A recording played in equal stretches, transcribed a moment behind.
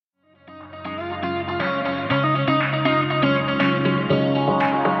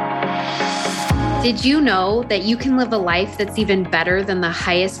Did you know that you can live a life that's even better than the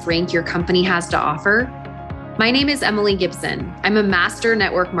highest rank your company has to offer? My name is Emily Gibson. I'm a master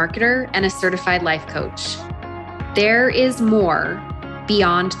network marketer and a certified life coach. There is more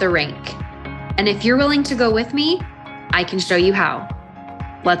beyond the rank. And if you're willing to go with me, I can show you how.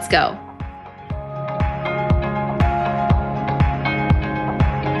 Let's go.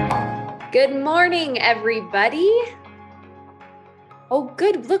 Good morning, everybody. Oh,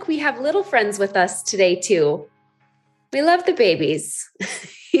 good. Look, we have little friends with us today, too. We love the babies.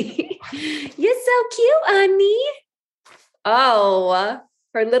 You're so cute, Annie. Oh,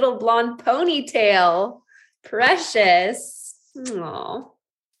 her little blonde ponytail. Precious. Oh,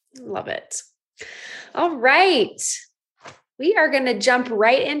 love it. All right. We are going to jump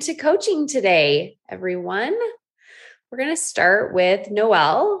right into coaching today, everyone. We're going to start with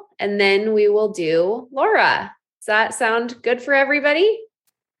Noelle, and then we will do Laura. Does that sound good for everybody?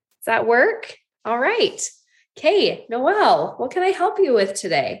 Does that work? All right. Okay, Noelle, what can I help you with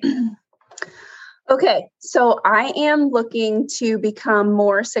today? Okay, so I am looking to become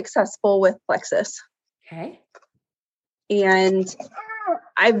more successful with Plexus. Okay. And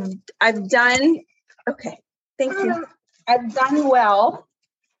I've done okay. Thank you. I've done well,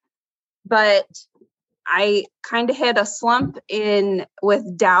 but I kind of hit a slump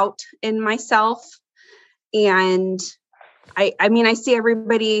with doubt in myself. And I mean, I see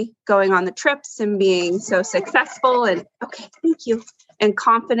everybody going on the trips and being so successful and okay, thank you, and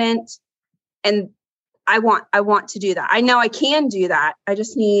confident. And I want to do that. I know I can do that. I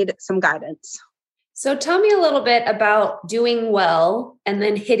just need some guidance. So tell me a little bit about doing well and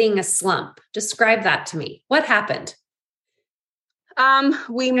then hitting a slump. Describe that to me. What happened?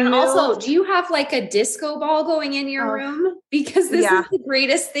 We moved. Also, do you have like a disco ball going in your room? Because this is the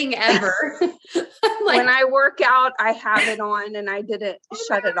greatest thing ever. When I work out, I have it on and I didn't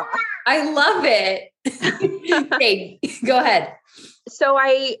shut it off. I love it. Okay, go ahead. So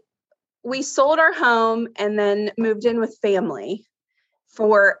we sold our home and then moved in with family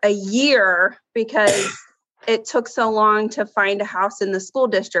for a year because it took so long to find a house in the school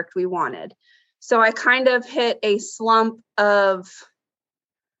district we wanted. So I kind of hit a slump of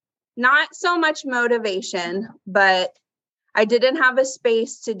not so much motivation, but I didn't have a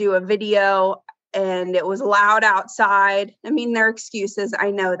space to do a video and it was loud outside. I mean, there are excuses.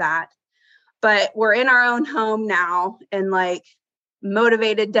 I know that, but we're in our own home now and like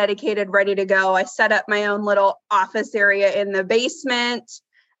motivated, dedicated, ready to go. I set up my own little office area in the basement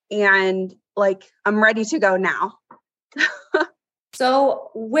and like, I'm ready to go now. So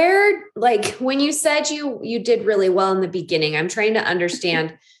when you said you did really well in the beginning, I'm trying to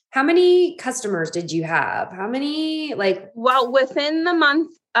understand how many customers did you have? How many Well, within the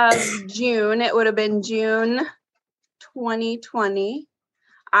month of June, it would have been June 2020.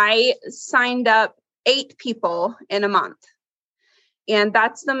 I signed up 8 people in a month. And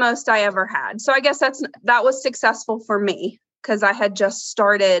that's the most I ever had. So I guess that was successful for me because I had just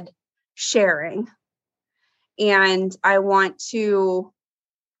started sharing. And I want to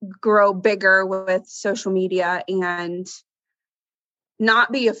grow bigger with social media and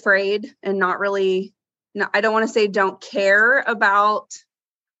not be afraid and I don't want to say don't care about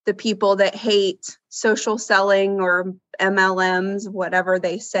the people that hate social selling or MLMs, whatever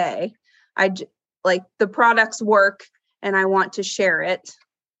they say. The products work and I want to share it.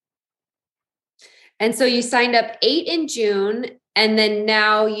 And so you signed up 8 in June and then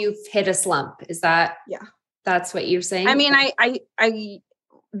now you've hit a slump. Is that? Yeah. That's what you're saying? I mean,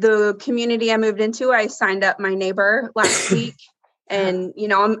 the community I moved into, I signed up my neighbor last week and,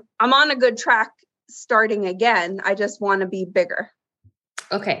 I'm on a good track starting again. I just want to be bigger.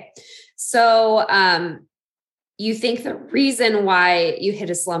 Okay. So, you think the reason why you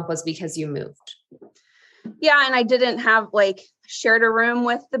hit a slump was because you moved? Yeah. And I didn't have shared a room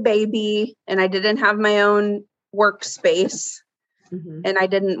with the baby and I didn't have my own workspace and I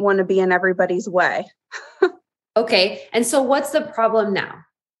didn't want to be in everybody's way. Okay. And so what's the problem now?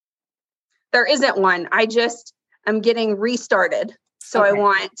 There isn't one. I'm getting restarted. So I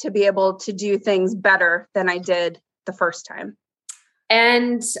want to be able to do things better than I did the first time.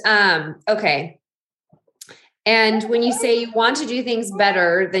 And, okay. And when you say you want to do things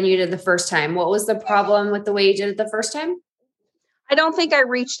better than you did the first time, what was the problem with the way you did it the first time? I don't think I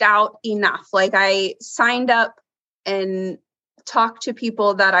reached out enough. I signed up and talked to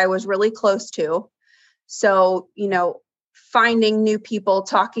people that I was really close to. So, finding new people,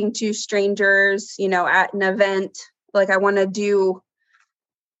 talking to strangers, at an event, I want to do,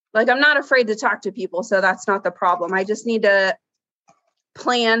 I'm not afraid to talk to people. So that's not the problem. I just need to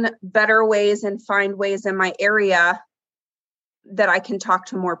plan better ways and find ways in my area that I can talk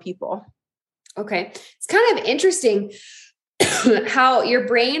to more people. Okay. It's kind of interesting how your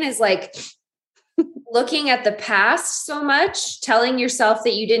brain is like looking at the past so much, telling yourself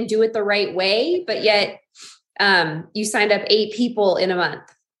that you didn't do it the right way, but yet you signed up 8 people in a month.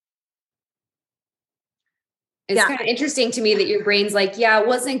 It's kind of interesting to me that your brain's like, yeah, it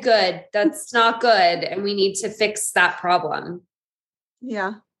wasn't good. That's not good. And we need to fix that problem.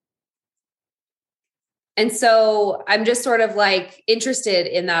 Yeah. And so I'm just sort of like interested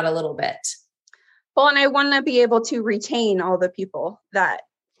in that a little bit. Well, and I want to be able to retain all the people that.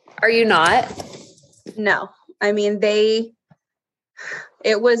 Are you not? No. I mean,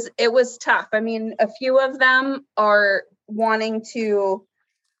 it was tough. I mean, a few of them are wanting to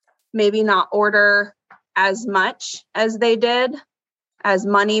maybe not order as much as they did, as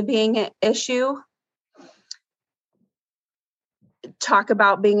money being an issue. Talk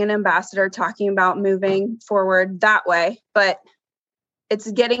about being an ambassador, talking about moving forward that way. But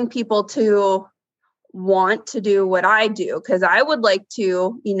it's getting people to want to do what I do, because I would like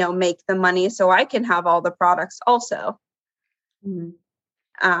to, make the money so I can have all the products also.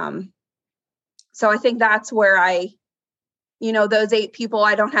 Mm-hmm. So I think that's where those 8 people,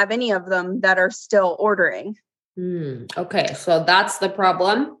 I don't have any of them that are still ordering. Okay. So that's the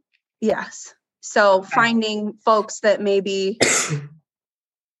problem. Yes. So finding folks that maybe,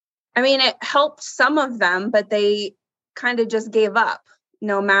 I mean, it helped some of them, but they kind of just gave up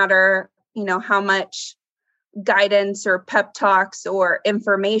no matter, how much guidance or pep talks or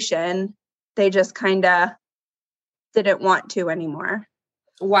information, they just kind of didn't want to anymore.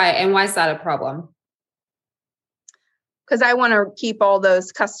 Why? And why is that a problem? Because I want to keep all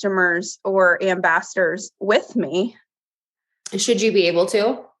those customers or ambassadors with me. Should you be able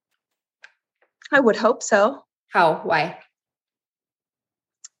to? I would hope so. How? Why?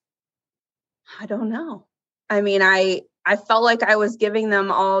 I don't know. I mean, I felt like I was giving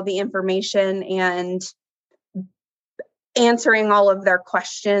them all the information and answering all of their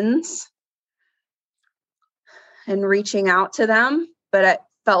questions and reaching out to them, but it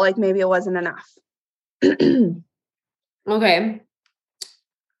felt like maybe it wasn't enough. Okay.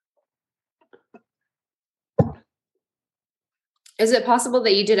 Is it possible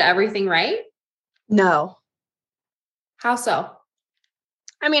that you did everything right? No. How so?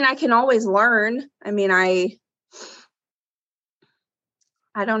 I mean, I can always learn. I mean, I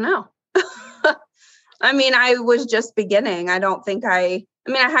don't know. I mean, I was just beginning. I don't think I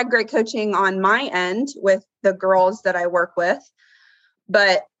had great coaching on my end with the girls that I work with,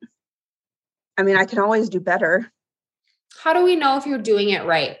 but I mean, I can always do better. How do we know if you're doing it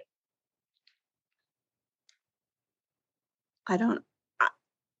right? I don't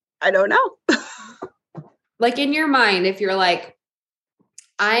know. Like in your mind, if you're like,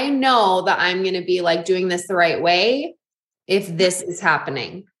 I know that I'm going to be like doing this the right way if this is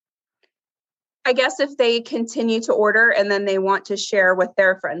happening. I guess if they continue to order and then they want to share with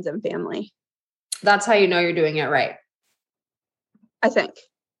their friends and family. That's how you know you're doing it right. I think.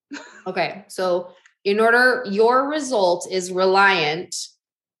 Okay. So your result is reliant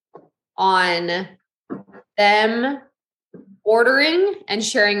on them ordering and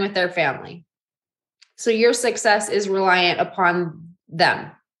sharing with their family. So your success is reliant upon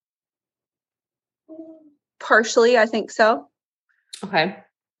them. Partially, I think so. Okay.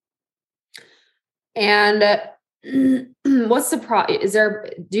 And what's the problem?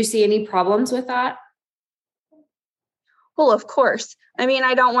 Do you see any problems with that? Well, of course. I mean,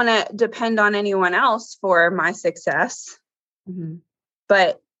 I don't want to depend on anyone else for my success. Mm-hmm.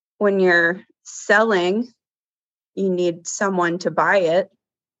 But when you're selling, you need someone to buy it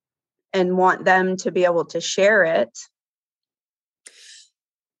and want them to be able to share it.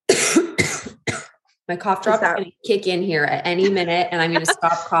 My cough drop is going to kick in here at any minute, and I'm going to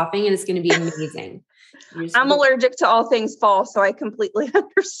stop coughing, and it's going to be amazing. I'm allergic to all things fall, so I completely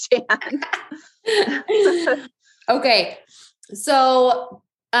understand. Okay. So,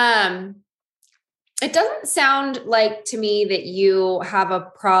 it doesn't sound like to me that you have a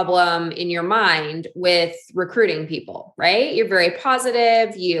problem in your mind with recruiting people, right? You're very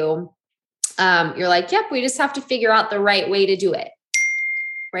positive. You're like, yep, we just have to figure out the right way to do it.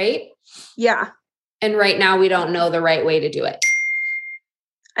 Right? Yeah. And right now we don't know the right way to do it.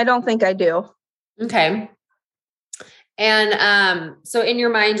 I don't think I do. Okay. And so in your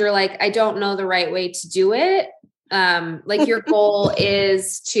mind, you're like, I don't know the right way to do it. Like your goal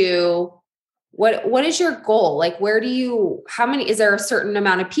is to, what is your goal? Like, is there a certain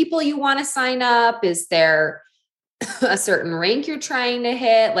amount of people you want to sign up? Is there a certain rank you're trying to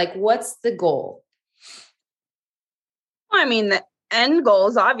hit? Like, what's the goal? I mean, the end goal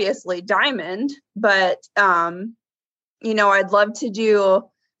is obviously diamond, but, I'd love to do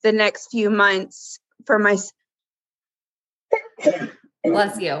the next few months for my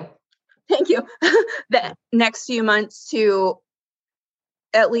Bless you. Thank you. The next few months to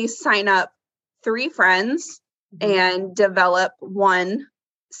at least sign up 3 friends and develop 1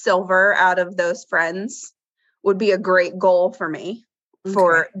 silver out of those friends would be a great goal for me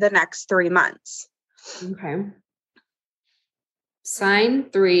for the next 3 months. Okay. Sign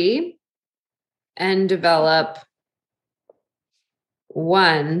 3 and develop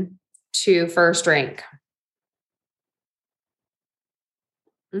 1 to first rank.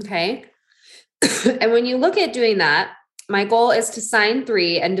 Okay. And when you look at doing that, my goal is to sign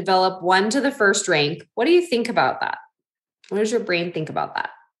 3 and develop 1 to the first rank. What do you think about that? What does your brain think about that?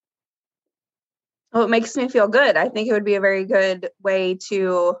 Well, it makes me feel good. I think it would be a very good way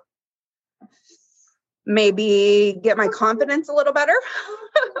to maybe get my confidence a little better.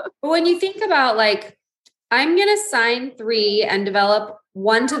 But when you think about like, I'm going to sign 3 and develop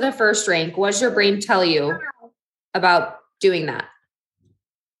 1 to the first rank, what does your brain tell you about doing that?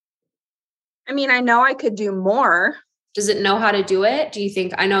 I mean, I know I could do more. Does it know how to do it? Do you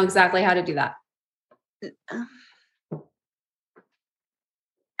think I know exactly how to do that?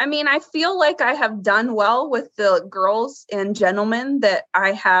 I mean, I feel like I have done well with the girls and gentlemen that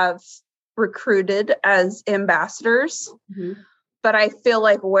I have recruited as ambassadors. Mm-hmm. But I feel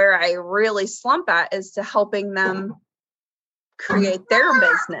like where I really slump at is to helping them create their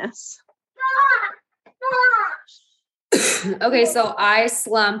business. Okay, so I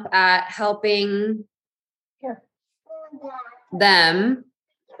slump at helping them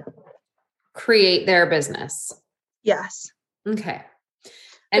create their business. Yes. Okay.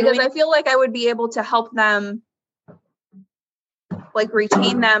 And because I feel like I would be able to help them, like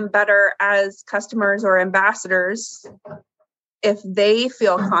retain them better as customers or ambassadors if they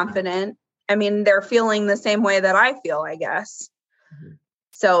feel confident. I mean, they're feeling the same way that I feel, I guess. Mm-hmm.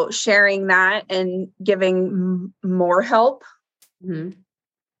 So sharing that and giving more help. Mm-hmm.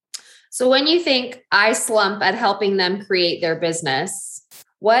 So when you think I slump at helping them create their business,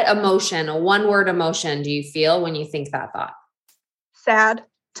 what emotion, a 1-word emotion do you feel when you think that thought? Sad.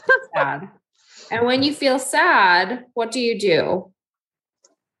 Sad. And when you feel sad, what do you do?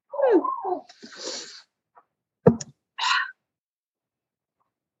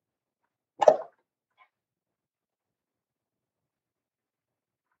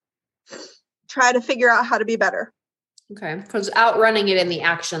 Try to figure out how to be better. Okay. Because outrunning it in the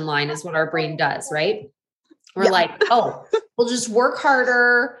action line is what our brain does, right? We're like, oh, we'll just work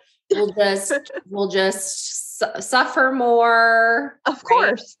harder. We'll just suffer more. Of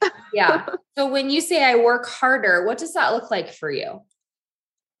course. Right? Yeah. So when you say I work harder, what does that look like for you?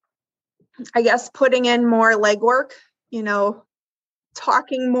 I guess putting in more legwork,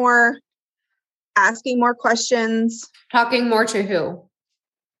 talking more, asking more questions. Talking more to who?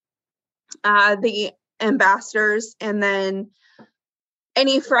 The ambassadors, and then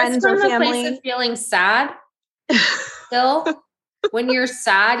any friends or family. Place of feeling sad still? When you're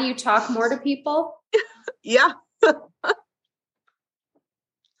sad, you talk more to people? Yeah.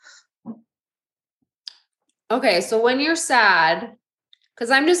 Okay. So when you're sad,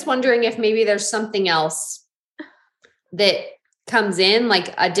 because I'm just wondering if maybe there's something else that comes in,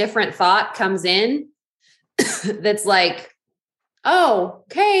 like a different thought comes in that's like, oh,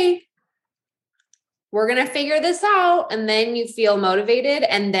 okay, we're going to figure this out. And then you feel motivated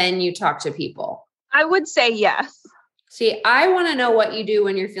and then you talk to people. I would say yes. See, I want to know what you do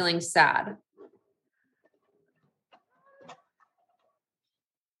when you're feeling sad.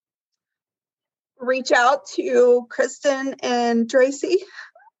 Reach out to Kristen and Tracy.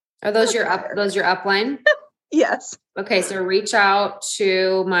 Are those your upline? Yes. Okay. So reach out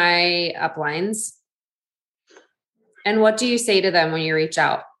to my uplines. And what do you say to them when you reach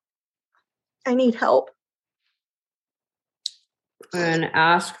out? I need help. And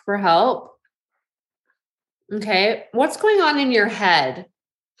ask for help. Okay. What's going on in your head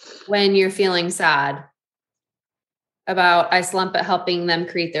when you're feeling sad about I slump at helping them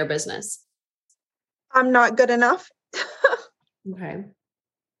create their business? I'm not good enough. Okay.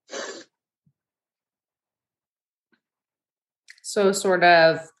 So sort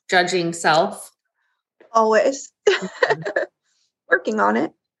of judging self. Always. Working on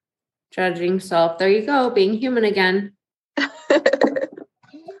it. Judging self. There you go. Being human again.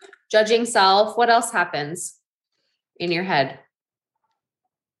 Judging self. What else happens in your head?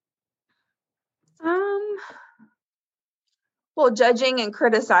 Well, judging and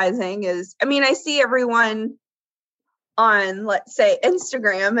criticizing is, I see everyone on, let's say,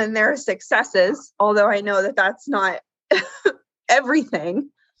 Instagram and their successes, although I know that that's not everything.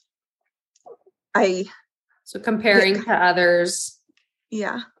 So comparing to others.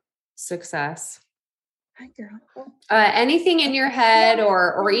 Yeah. Success. Hi, girl. Anything in your head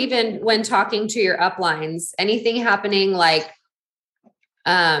or even when talking to your uplines, anything happening like,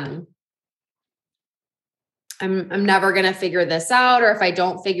 I'm never going to figure this out, or if I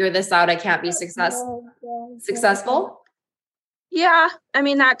don't figure this out, I can't be successful. Yeah. I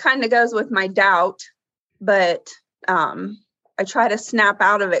mean, that kind of goes with my doubt, but I try to snap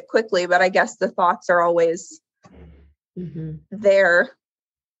out of it quickly, but I guess the thoughts are always there.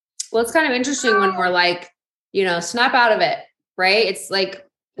 Well, it's kind of interesting when we're like, snap out of it, right? It's like,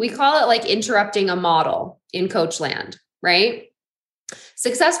 we call it like interrupting a model in coach land, right?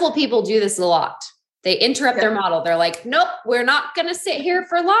 Successful people do this a lot. They interrupt their model. They're like, nope, we're not going to sit here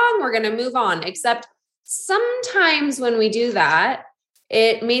for long. We're going to move on. Except sometimes when we do that,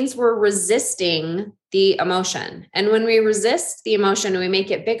 it means we're resisting the emotion. And when we resist the emotion, we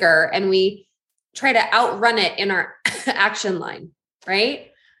make it bigger and we try to outrun it in our action line, right?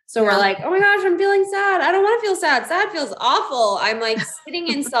 So we're like, oh my gosh, I'm feeling sad. I don't want to feel sad. Sad feels awful. I'm like sitting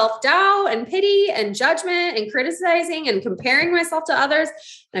in self-doubt and pity and judgment and criticizing and comparing myself to others.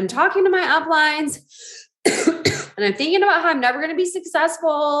 And I'm talking to my uplines and I'm thinking about how I'm never going to be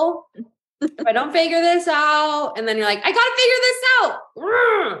successful if I don't figure this out. And then you're like, I got to figure this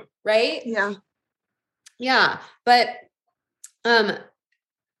out. Right? Yeah. Yeah. But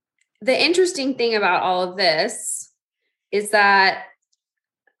the interesting thing about all of this is that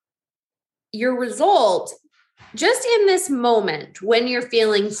your result just in this moment when you're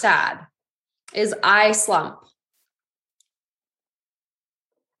feeling sad is I slump.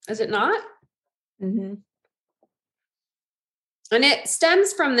 Is it not? Mm-hmm. And it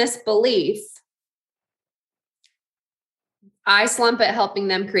stems from this belief, I slump at helping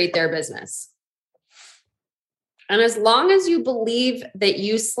them create their business. And as long as you believe that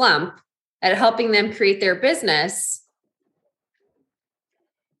you slump at helping them create their business,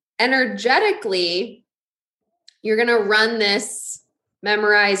 energetically, you're going to run this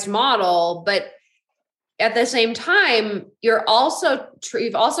memorized model, but at the same time, you've also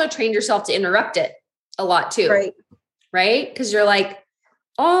trained yourself to interrupt it a lot too. Right? Because you're like,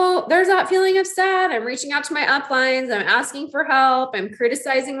 oh, there's that feeling of sad. I'm reaching out to my uplines. I'm asking for help. I'm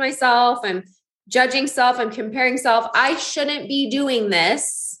criticizing myself. I'm judging self. I'm comparing self. I shouldn't be doing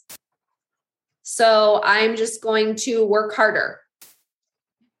this. So I'm just going to work harder.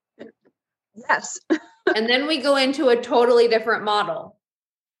 Yes. And then we go into a totally different model.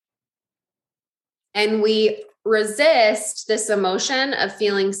 And we resist this emotion of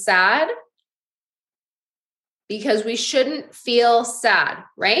feeling sad because we shouldn't feel sad,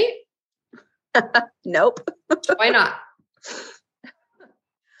 right? Nope. Why not?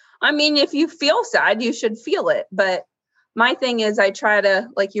 I mean, if you feel sad, you should feel it. But my thing is I try to,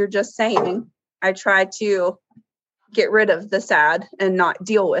 like you're just saying, I try to get rid of the sad and not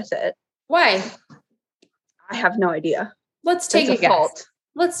deal with it. Why? I have no idea. Let's take a guess.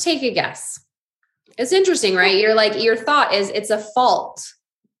 Let's take a guess. It's interesting, right? You're like, your thought is it's a fault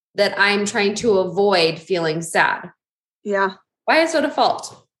that I'm trying to avoid feeling sad. Yeah. Why is it a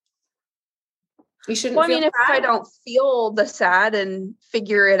fault? You shouldn't feel sad. If I don't feel the sad and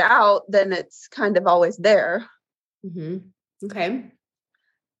figure it out, then it's kind of always there. Mm-hmm. Okay.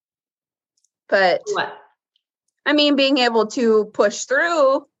 But what? I mean, being able to push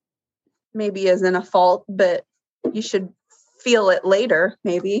through maybe isn't a fault, but you should feel it later,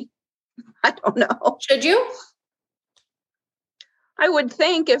 maybe. I don't know. Should you? I would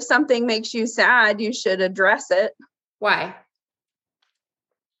think if something makes you sad, you should address it. Why?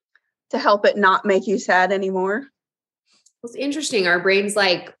 To help it not make you sad anymore. It's interesting. Our brain's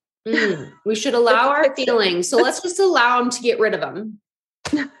like, we should allow our feelings. So let's just allow them to get rid of them.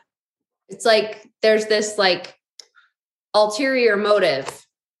 It's like, there's this like ulterior motive.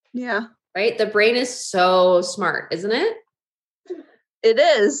 Yeah. Right? The brain is so smart, isn't it? It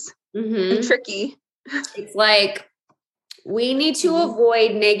is. Mm-hmm. And tricky. It's like, we need to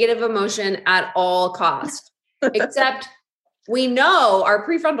avoid negative emotion at all costs. Except we know our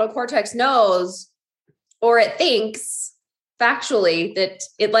prefrontal cortex knows, or it thinks factually that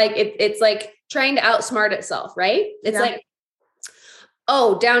it's like trying to outsmart itself, right? It's like,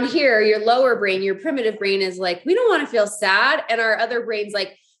 oh, down here, your lower brain, your primitive brain is like, we don't want to feel sad. And our other brain's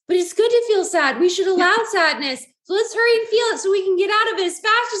like, but it's good to feel sad. We should allow sadness. So let's hurry and feel it so we can get out of it as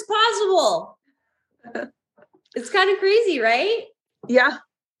fast as possible. It's kind of crazy, right? Yeah.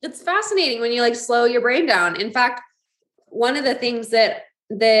 It's fascinating when you like slow your brain down. In fact, one of the things that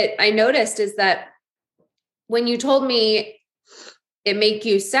I noticed is that when you told me it make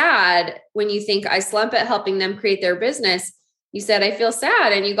you sad when you think I slump at helping them create their business, you said, I feel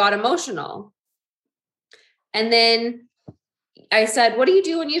sad, and you got emotional. And then I said, what do you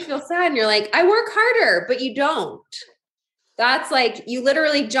do when you feel sad? And you're like, I work harder, but you don't. That's like, you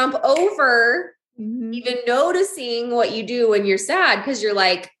literally jump over even noticing what you do when you're sad because you're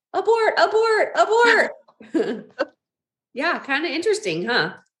like, abort, abort, abort. Yeah, kind of interesting,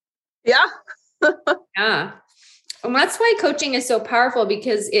 huh? Yeah. Yeah. And that's why coaching is so powerful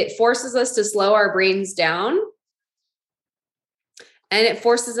because it forces us to slow our brains down. And it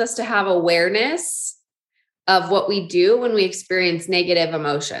forces us to have awareness of what we do when we experience negative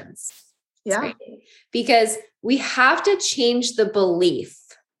emotions. Yeah. Right? Because we have to change the belief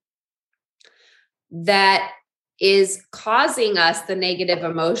that is causing us the negative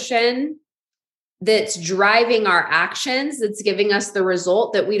emotion that's driving our actions, that's giving us the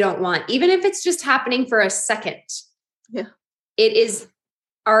result that we don't want, even if it's just happening for a second. Yeah. It is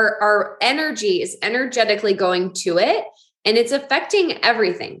our energy is energetically going to it and it's affecting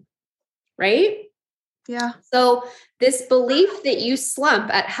everything, right? Yeah. So this belief that you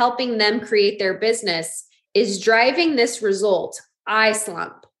slump at helping them create their business is driving this result. I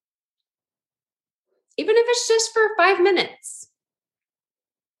slump. Even if it's just for 5 minutes.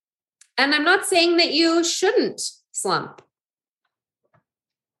 And I'm not saying that you shouldn't slump.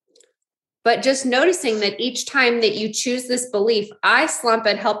 But just noticing that each time that you choose this belief, I slump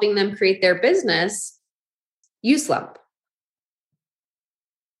at helping them create their business, you slump.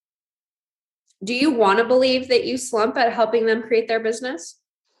 Do you want to believe that you slump at helping them create their business?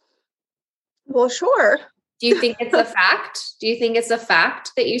 Well, sure. Do you think it's a fact? Do you think it's a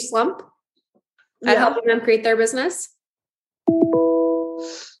fact that you slump at helping them create their business?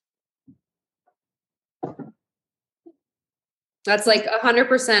 That's like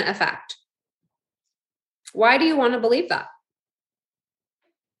 100% a fact. Why do you want to believe that?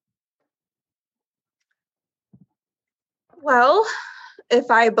 Well, if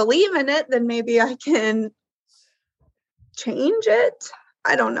I believe in it, then maybe I can change it.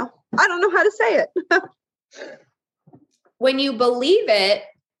 I don't know. I don't know how to say it. When you believe it,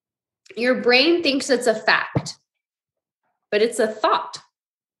 your brain thinks it's a fact, but it's a thought.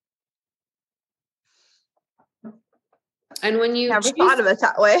 And when you never thought of it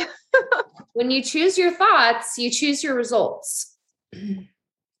that way. When you choose your thoughts, you choose your results.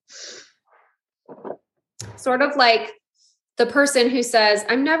 Sort of like the person who says,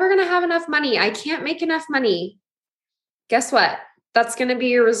 I'm never going to have enough money. I can't make enough money. Guess what? That's going to be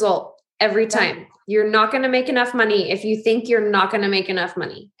your result every time. Yeah. You're not going to make enough money if you think you're not going to make enough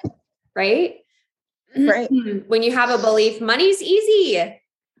money. Right? Right. When you have a belief, money's easy.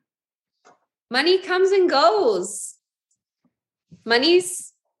 Money comes and goes. Money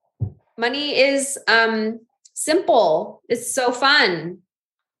is simple. It's so fun.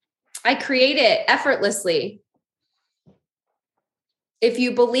 I create it effortlessly. If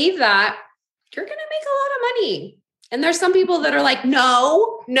you believe that, you're going to make a lot of money. And there's some people that are like,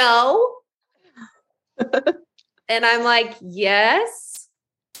 no. And I'm like, yes.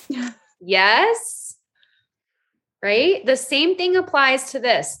 Right? The same thing applies to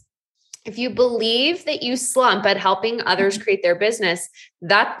this. If you believe that you slump at helping others create their business,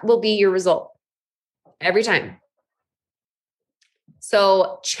 that will be your result every time.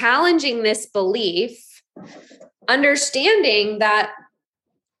 So challenging this belief, understanding that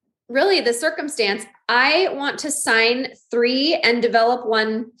really the circumstance, I want to sign 3 and develop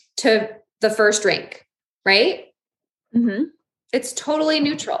 1 to the first rank, right? Mm-hmm. It's totally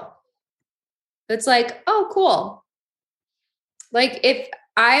neutral. It's like, oh, cool. Like if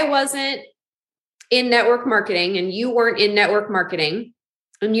I wasn't in network marketing and you weren't in network marketing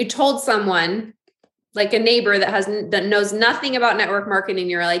and you told someone like a neighbor that knows nothing about network marketing,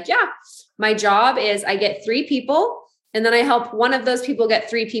 you're like, yeah, my job is I get 3 people and then I help one of those people get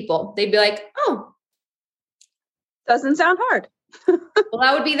 3 people. They'd be like, oh, doesn't sound hard. Well,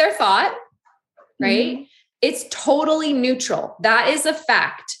 that would be their thought, right? Mm-hmm. It's totally neutral. That is a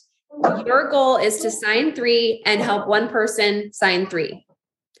fact. Your goal is to sign 3 and help one person sign 3.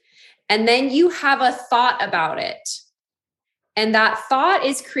 And then you have a thought about it. And that thought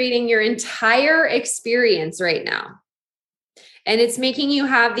is creating your entire experience right now. And it's making you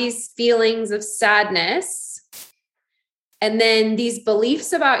have these feelings of sadness. And then these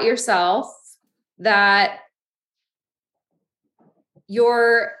beliefs about yourself that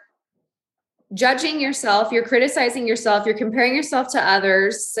you're judging yourself, you're criticizing yourself, you're comparing yourself to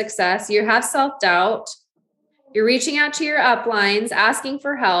others' success, you have self-doubt, you're reaching out to your uplines, asking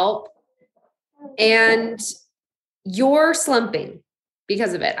for help, and you're slumping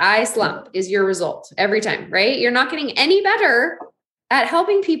because of it. I slump is your result every time, right? You're not getting any better at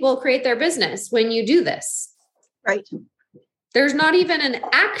helping people create their business when you do this. Right. There's not even an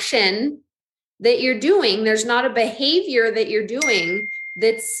action that you're doing. There's not a behavior that you're doing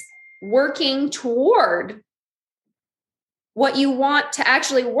that's working toward what you want to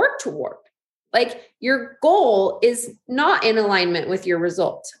actually work toward. Like your goal is not in alignment with your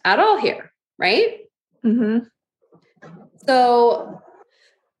result at all here, right? Mm-hmm. So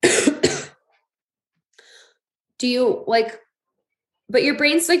do you but your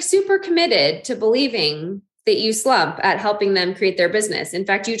brain's like super committed to believing that you slump at helping them create their business. In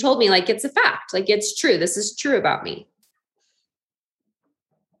fact, you told me like, it's a fact, like it's true. This is true about me.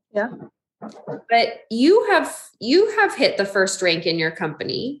 Yeah. But you have hit the first rank in your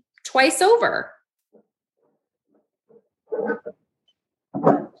company twice over.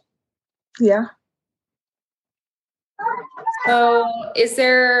 Yeah. So is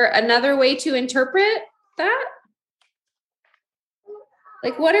there another way to interpret that?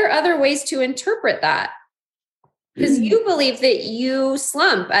 Like, what are other ways to interpret that? Because you believe that you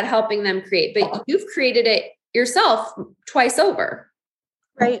slump at helping them create, but you've created it yourself twice over.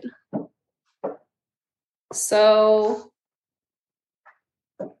 Right. So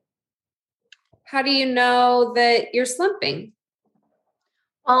how do you know that you're slumping?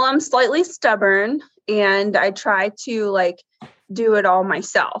 Well, I'm slightly stubborn and I try to like do it all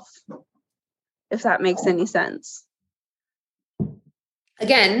myself, if that makes any sense.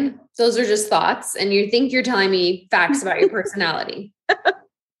 Again, those are just thoughts, and you think you're telling me facts about your personality.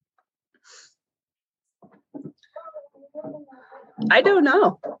 I don't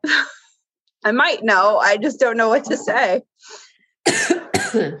know. I might know. I just don't know what to say.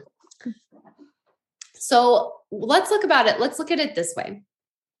 So let's look at it this way.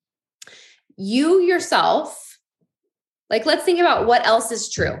 You yourself, like, let's think about what else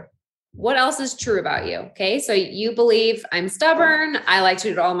is true. What else is true about you? Okay. So you believe I'm stubborn. I like to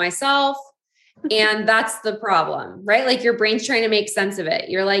do it all myself. And that's the problem, right? Like your brain's trying to make sense of it.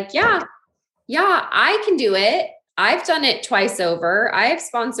 You're like, yeah, I can do it. I've done it twice over. I've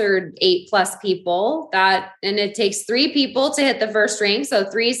sponsored 8+ people and it takes 3 people to hit the first rank. So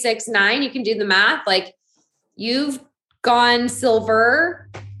 3, 6, 9, you can do the math. Like you've gone silver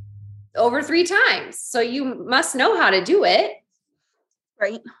over 3 times. So you must know how to do it.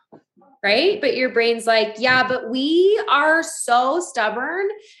 Right. But your brain's like, yeah, but we are so stubborn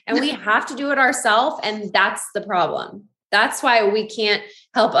and we have to do it ourselves. And that's the problem. That's why we can't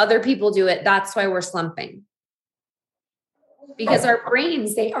help other people do it. That's why we're slumping. Because our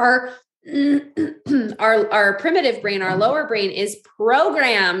brains, they are, our primitive brain, our lower brain is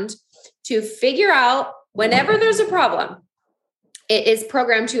programmed to figure out whenever there's a problem. It is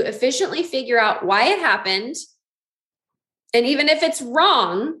programmed to efficiently figure out why it happened. And even if it's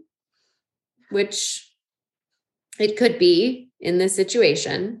wrong, which it could be in this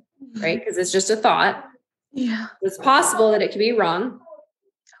situation, right? Because it's just a thought. Yeah. It's possible that it could be wrong.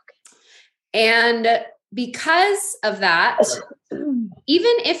 Okay. And because of that,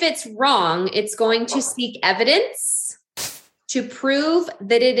 even if it's wrong, it's going to seek evidence to prove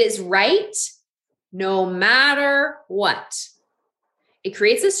that it is right, no matter what. It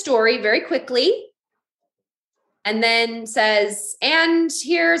creates a story very quickly. And then says, and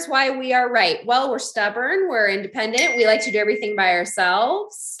here's why we are right. Well, we're stubborn. We're independent. We like to do everything by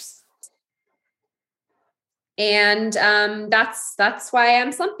ourselves. And that's why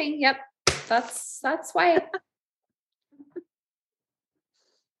I'm slumping. Yep. That's why.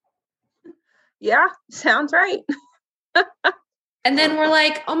 Yeah, sounds right. And then we're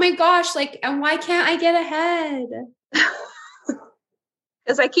like, oh my gosh, like, and why can't I get ahead?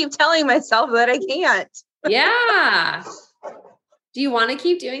 Because I keep telling myself that I can't. Yeah. Do you want to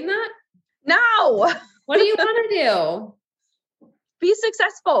keep doing that? No. What do you want to do? Be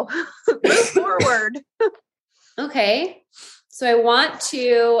successful. Move forward. Okay. So I want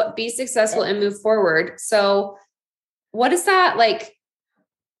to be successful and move forward. So what is that like?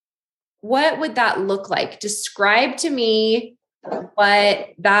 What would that look like? Describe to me what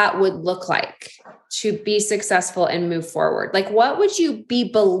that would look like to be successful and move forward. Like, what would you be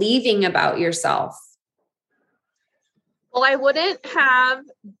believing about yourself? Well, I wouldn't have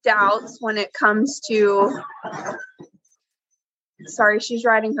doubts when it comes to, sorry, she's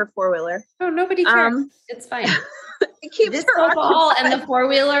riding her 4-wheeler. Oh, nobody cares. It's fine. It keeps this her ball and the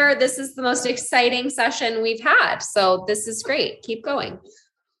 4-wheeler. This is the most exciting session we've had. So this is great. Keep going.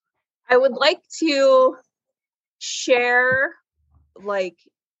 I would like to share like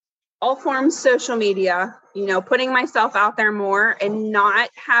all forms of social media, putting myself out there more and not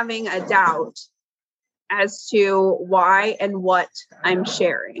having a doubt as to why and what I'm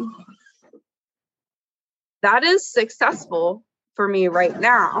sharing. That is successful for me right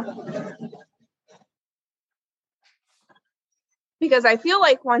now. Because I feel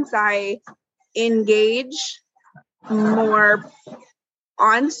like once I engage more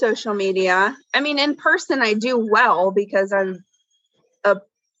on social media. I mean, in person, I do well because I'm a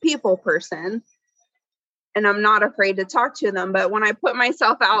people person and I'm not afraid to talk to them. But when I put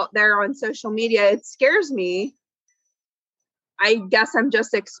myself out there on social media, it scares me. I guess I'm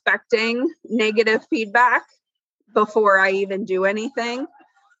just expecting negative feedback before I even do anything,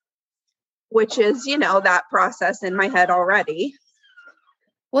 which is, that process in my head already.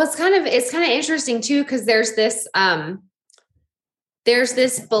 Well, it's kind of interesting too, because there's this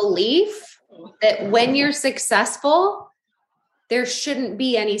belief that when you're successful, there shouldn't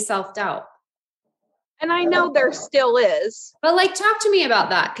be any self-doubt. And I know there still is. But talk to me about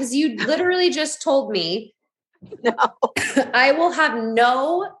that, because you literally just told me, no, I will have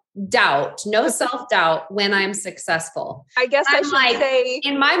no doubt, no self-doubt when I'm successful. I guess I should say,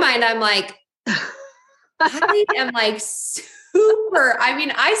 in my mind, I'm like, I am super,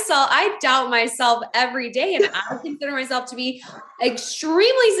 I doubt myself every day, and I consider myself to be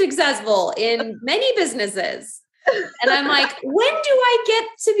extremely successful in many businesses. And I'm like, when do I get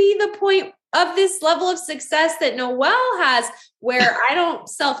to be the point of this level of success that Noelle has, where I don't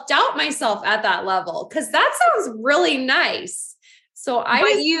self-doubt myself at that level? Because that sounds really nice. So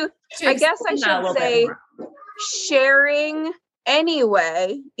I guess I should say sharing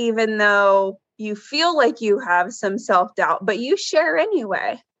anyway, even though you feel like you have some self-doubt, but you share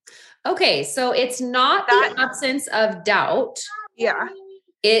anyway. Okay. So it's not the absence of doubt. Yeah.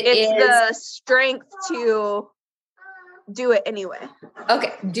 It's the strength to do it anyway.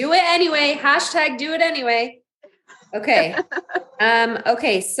 Okay. Do it anyway. # do it anyway. Okay.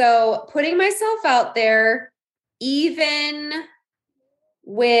 Okay. So putting myself out there, even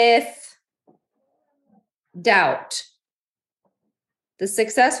with doubt. The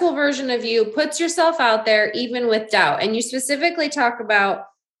successful version of you puts yourself out there, even with doubt. And you specifically talk about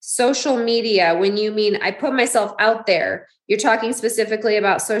social media when you mean I put myself out there. You're talking specifically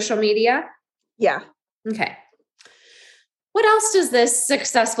about social media? Yeah. Okay. What else does this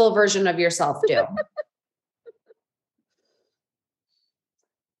successful version of yourself do?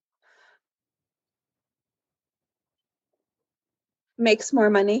 Makes more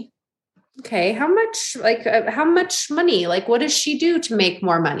money. Okay. How much money? What does she do to make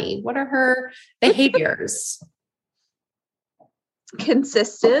more money? What are her behaviors?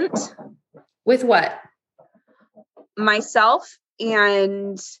 Consistent. With what? Myself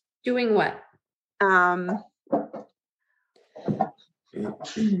and doing what? I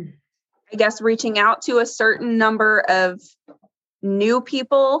guess reaching out to a certain number of new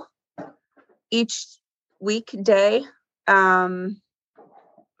people each weekday.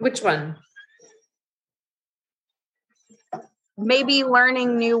 Which one? Maybe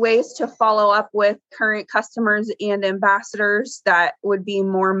learning new ways to follow up with current customers and ambassadors that would be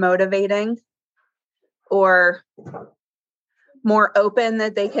more motivating or more open,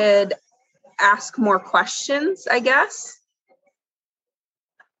 that they could ask more questions, I guess.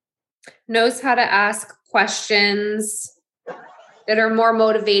 Knows how to ask questions that are more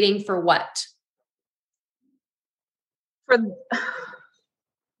motivating for what?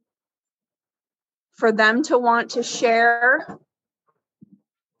 For them to want to share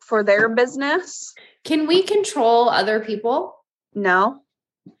for their business. Can we control other people? No.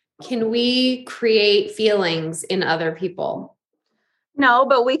 Can we create feelings in other people? No,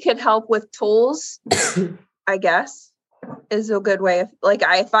 but we could help with tools, I guess, is a good way of,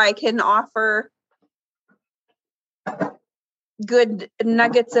 if I can offer good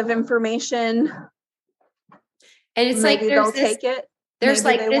nuggets of information, and it's maybe they'll take it. There's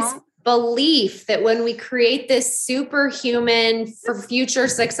this belief that when we create this superhuman for future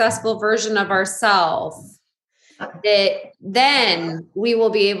successful version of ourselves, that then we will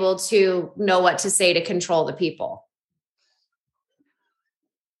be able to know what to say to control the people.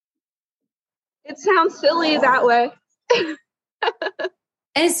 It sounds silly that way. And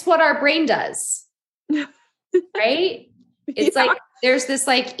it's what our brain does, right? It's there's this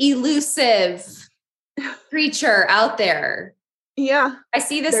elusive creature out there. Yeah. I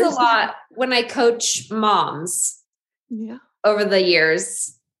see this a lot when I coach moms over the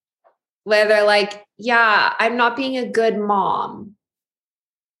years, where they're like, yeah, I'm not being a good mom.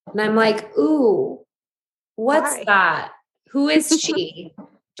 And I'm like, ooh, what's that? Who is she?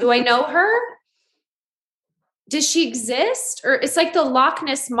 Do I know her? Does she exist? Or it's like the Loch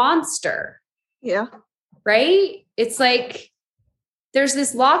Ness monster. Yeah. Right? It's like there's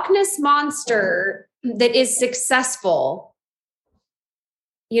this Loch Ness monster that is successful,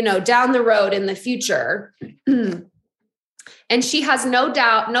 down the road in the future. And she has no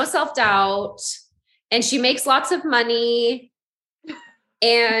doubt, no self-doubt, and she makes lots of money.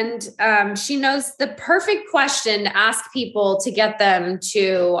 And she knows the perfect question to ask people to get them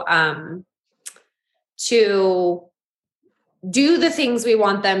to do the things we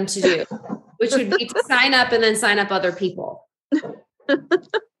want them to do, which would be to sign up and then sign up other people.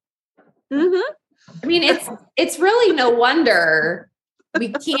 Mm-hmm. I mean, it's really no wonder we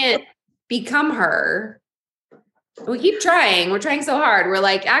can't become her. We keep trying. We're trying so hard. We're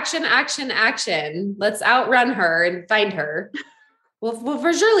like, action, action, action. Let's outrun her and find her. We'll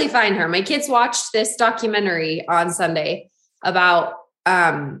for surely find her. My kids watched this documentary on Sunday about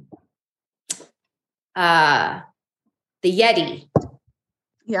the Yeti.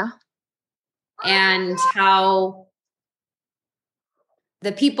 Yeah. And how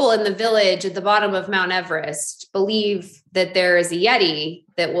the people in the village at the bottom of Mount Everest believe that there is a Yeti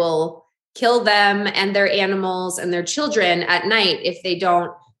that will kill them and their animals and their children at night if they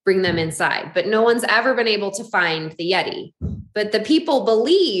don't bring them inside. But no one's ever been able to find the Yeti. But the people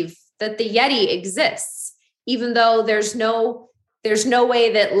believe that the Yeti exists, even though there's no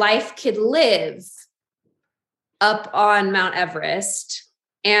way that life could live up on Mount Everest.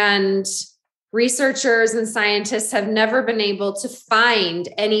 And researchers and scientists have never been able to find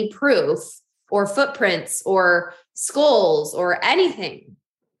any proof or footprints or skulls or anything.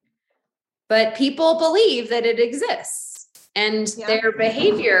 But people believe that it exists, and their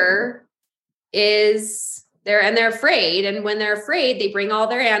behavior is they're afraid. And when they're afraid, they bring all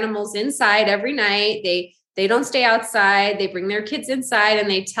their animals inside every night. They don't stay outside. They bring their kids inside and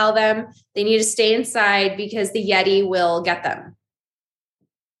they tell them they need to stay inside because the Yeti will get them.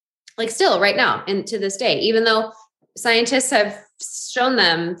 Like still right now and to this day, even though scientists have shown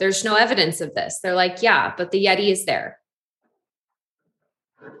them there's no evidence of this. They're like, yeah, but the Yeti is there.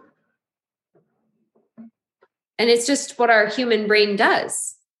 And it's just what our human brain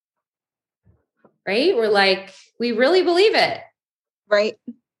does, right? We're like, we really believe it. Right.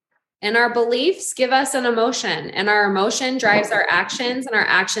 And our beliefs give us an emotion, and our emotion drives our actions, and our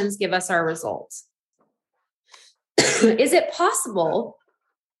actions give us our results. Is it possible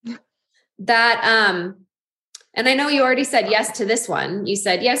that, and I know you already said yes to this one. You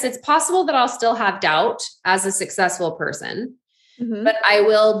said, yes, it's possible that I'll still have doubt as a successful person, but I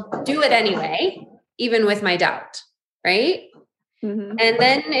will do it anyway, even with my doubt. Right. And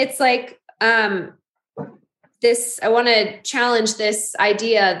then it's like, I want to challenge this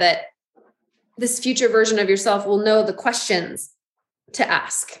idea that this future version of yourself will know the questions to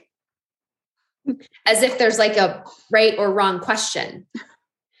ask, as if there's like a right or wrong question.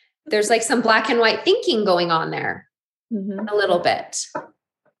 There's like some black and white thinking going on there a little bit.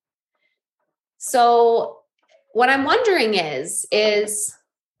 So what I'm wondering is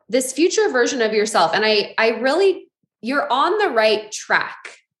this future version of yourself, and I really, you're on the right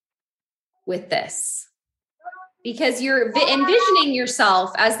track with this, because you're envisioning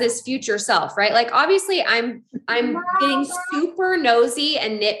yourself as this future self, right? Like, obviously I'm getting super nosy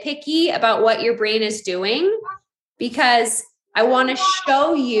and nitpicky about what your brain is doing, because I want to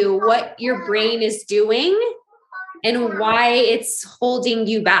show you what your brain is doing and why it's holding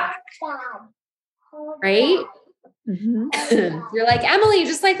you back. Right? You're like, Emily,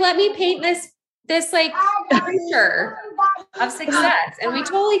 just like, let me paint this like picture of success. And we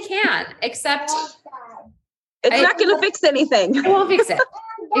totally can, except it's not going to fix anything. It won't fix it.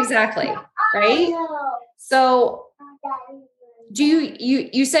 Exactly. Right. So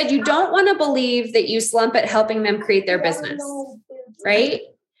you said you don't want to believe that you slump at helping them create their business, right?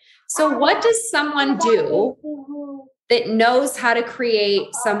 So what does someone do that knows how to create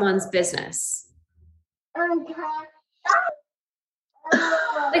someone's business?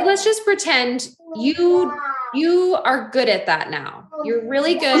 Like, let's just pretend you are good at that now. You're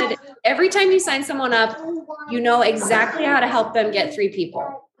really good. Every time you sign someone up, you know exactly how to help them get 3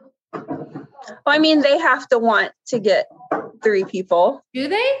 people. Well, I mean, they have to want to get 3 people. Do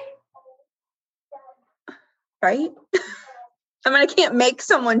they? Right? I mean, I can't make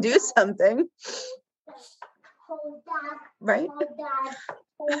someone do something. Right?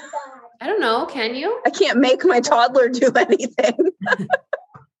 I don't know. Can you? I can't make my toddler do anything.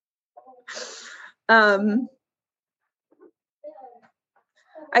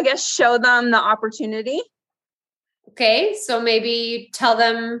 I guess show them the opportunity. Okay. So maybe you tell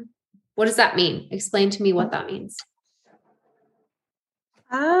them, what does that mean? Explain to me what that means.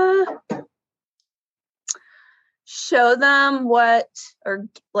 Show them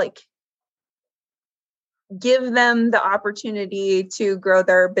give them the opportunity to grow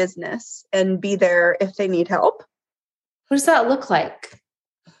their business and be there if they need help. What does that look like?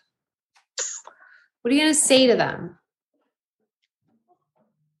 What are you going to say to them?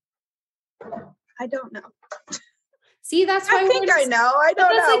 See, that's why I think I know. I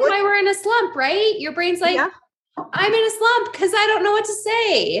don't that's know. like why we're in a slump, right? Your brain's like, Yeah. I'm in a slump because I don't know what to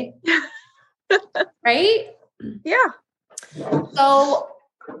say. Right? Yeah. So,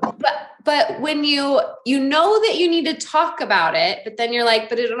 but when you know that you need to talk about it, but then you're like,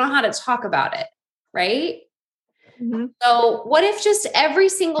 but I don't know how to talk about it. Right? Mm-hmm. So what if just every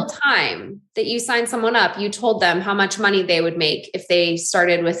single time that you sign someone up, you told them how much money they would make if they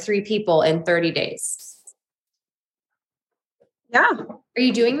started with 3 people in 30 days? Yeah. Are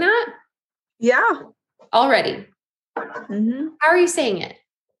you doing that? Yeah. Already? Mm-hmm. How are you saying it?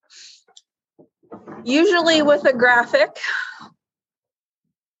 Usually with a graphic.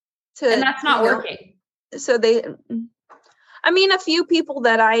 And that's not working. So a few people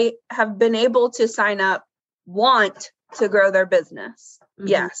that I have been able to sign up want to grow their business. Mm-hmm.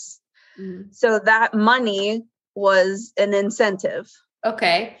 Yes. Mm-hmm. So that money was an incentive.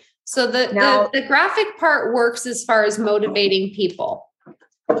 Okay. So the graphic part works as far as motivating people.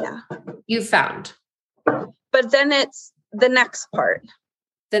 Yeah. You found. But then it's the next part.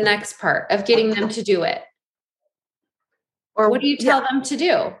 The next part of getting them to do it. Or what do you tell them to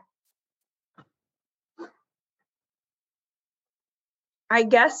do? I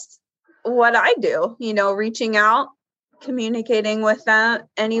guess what I do, reaching out, communicating with them,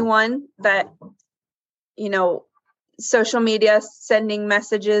 anyone that, social media, sending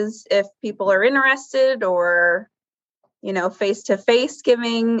messages if people are interested, or, face-to-face,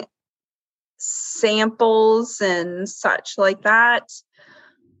 giving samples and such like that.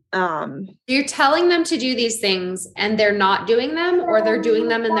 You're telling them to do these things and they're not doing them, or they're doing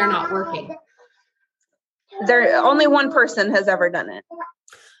them and they're not working? Only one person has ever done it.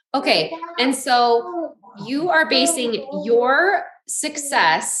 Okay. And so you are basing your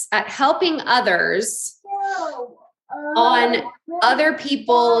success at helping others on other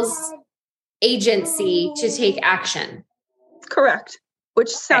people's agency to take action. Correct. Which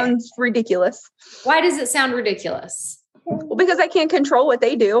sounds ridiculous. Why does it sound ridiculous? Well, because I can't control what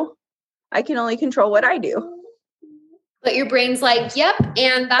they do. I can only control what I do. But your brain's like, yep.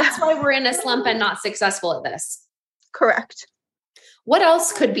 And that's why we're in a slump and not successful at this. Correct. What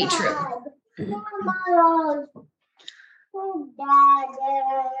else could be true?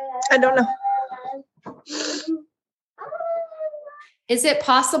 I don't know. Is it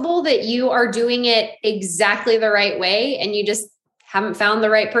possible that you are doing it exactly the right way and you just haven't found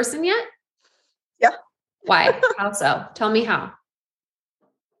the right person yet? Yeah. Why? How so? Tell me how.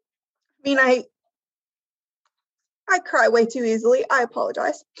 I cry way too easily. I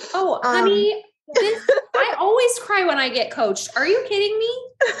apologize. Oh, honey, I always cry when I get coached. Are you kidding me?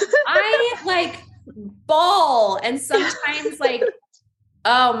 I bawl, and sometimes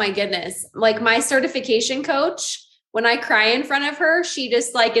oh my goodness. My certification coach, when I cry in front of her, she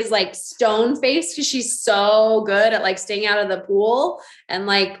just is stone faced because she's so good at staying out of the pool. And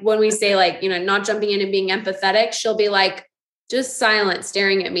when we say not jumping in and being empathetic, she'll be just silent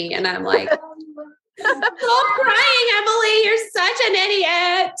staring at me. And I'm like, stop crying, Emily. You're such an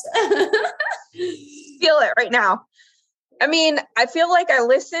idiot. Feel it right now. I feel like I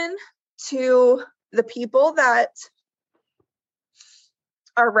listen to the people that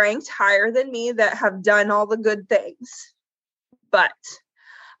are ranked higher than me that have done all the good things, but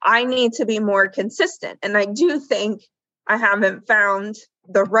I need to be more consistent. And I do think I haven't found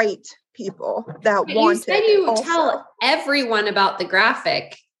the right people that want it. You said you tell everyone about the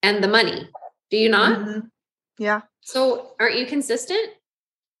graphic and the money. Do you not? Mm-hmm. Yeah. So aren't you consistent?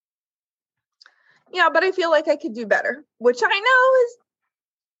 Yeah, but I feel like I could do better, which I know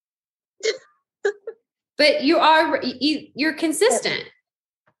is. But you're consistent.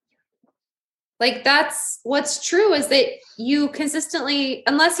 That's what's true, is that you consistently,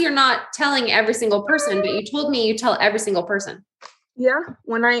 unless you're not telling every single person, but you told me you tell every single person. Yeah.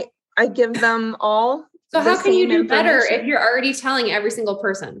 When I give them all. So how can you do better if you're already telling every single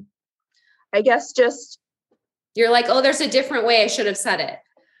person? I guess just. You're oh, there's a different way I should have said it.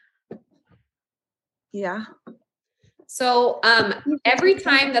 Yeah. So every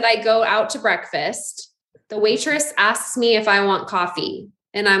time that I go out to breakfast, the waitress asks me if I want coffee.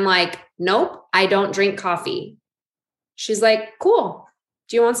 And I'm like, nope, I don't drink coffee. She's like, cool.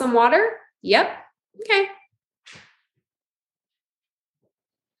 Do you want some water? Yep. Okay.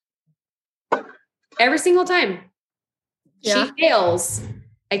 Every single time. Yeah. She fails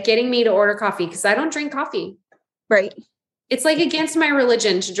at getting me to order coffee because I don't drink coffee. Right. It's against my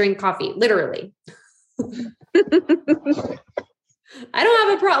religion to drink coffee, literally. I don't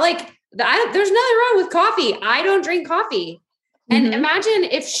have a problem. There's nothing wrong with coffee. I don't drink coffee. Mm-hmm. And imagine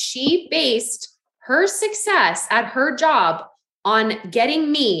if she based her success at her job on getting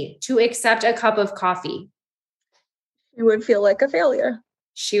me to accept a cup of coffee. You would feel like a failure.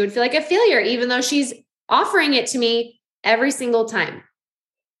 She would feel like a failure, even though she's offering it to me every single time.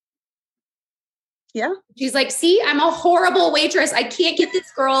 Yeah. She's like, see, I'm a horrible waitress. I can't get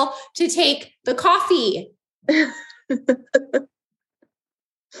this girl to take the coffee.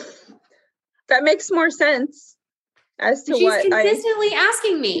 That makes more sense as to She's consistently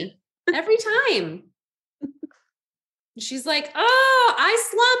asking me every time. She's like, oh, I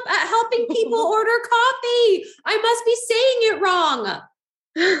slump at helping people order coffee. I must be saying it wrong.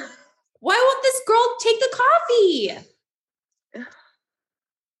 Why won't this girl take the coffee?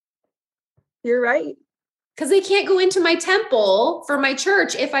 You're right. Because they can't go into my temple for my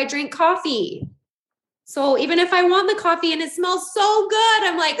church if I drink coffee. So even if I want the coffee and it smells so good,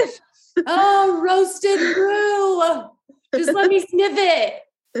 I'm like, oh, roasted brew. Just let me sniff it.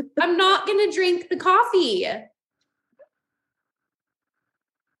 I'm not going to drink the coffee.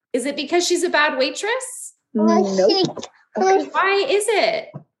 Is it because she's a bad waitress? Nope. Okay. Why is it?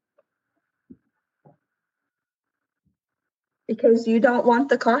 Because you don't want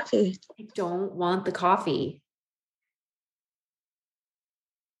the coffee. I don't want the coffee.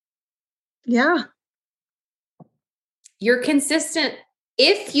 Yeah. You're consistent.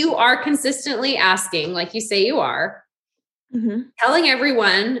 If you are consistently asking, like you say you are, telling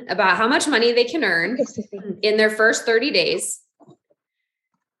everyone about how much money they can earn in their first 30 days,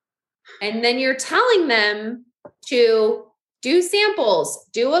 and then you're telling them to do samples,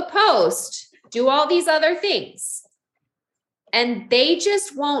 do a post, do all these other things, and they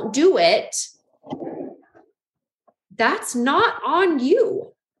just won't do it, that's not on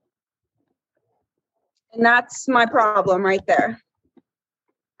you. And that's my problem right there.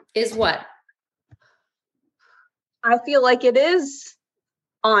 Is what? I feel like it is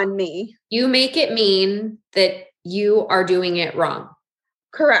on me. You make it mean that you are doing it wrong.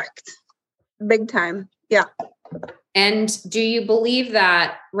 Correct. Big time. Yeah. And do you believe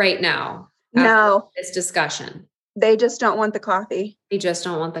that right now? No. This discussion. They just don't want the coffee. They just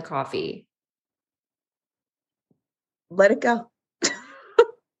don't want the coffee. Let it go.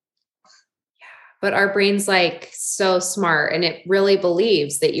 But our brain's like so smart and it really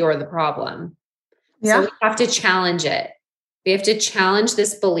believes that you're the problem. Yeah. So we have to challenge it. We have to challenge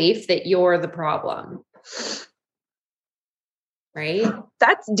this belief that you're the problem. Right?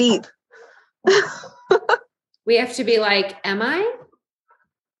 That's deep. We have to be like, am I?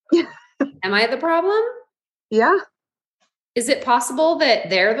 Am I the problem? Yeah. Is it possible that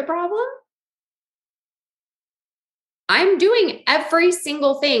they're the problem? I'm doing every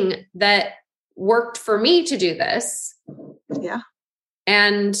single thing that worked for me to do this. Yeah.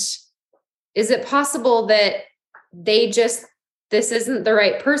 And is it possible that this isn't the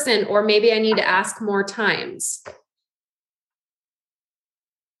right person, or maybe I need to ask more times?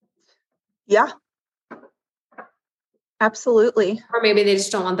 Yeah. Absolutely. Or maybe they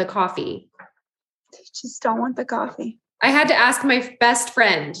just don't want the coffee. They just don't want the coffee. I had to ask my best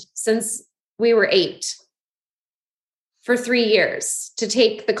friend since we were 8 for 3 years to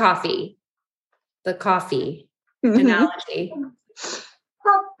take the coffee. The coffee analogy.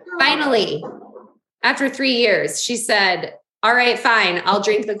 Finally, after 3 years, she said, all right, fine, I'll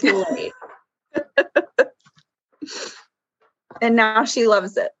drink the Kool-Aid. And now she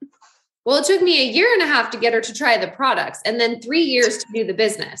loves it. Well, it took me 1.5 years to get her to try the products and then 3 years to do the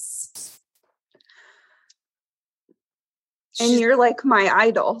business. And you're like my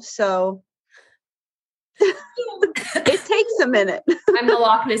idol, so it takes a minute. I'm the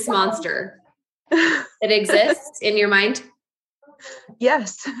Loch Ness Monster. It exists in your mind?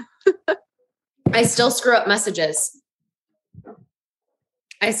 Yes. I still screw up messages.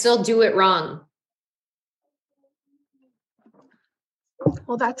 I still do it wrong.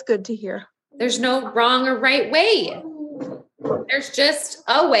 Well, that's good to hear. There's no wrong or right way. There's just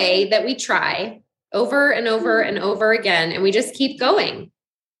a way that we try over and over and over again, and we just keep going.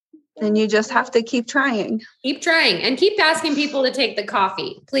 And you just have to keep trying. Keep trying and keep asking people to take the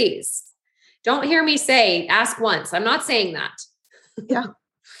coffee, please. Don't hear me say, ask once. I'm not saying that. Yeah.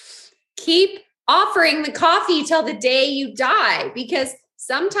 Keep offering the coffee till the day you die, because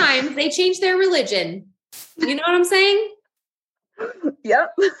sometimes they change their religion. You know what I'm saying?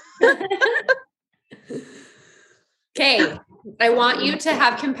 Yep. Okay. I want you to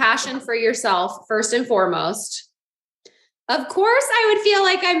have compassion for yourself first and foremost. Of course, I would feel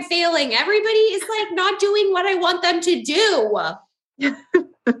like I'm failing. Everybody is like not doing what I want them to do.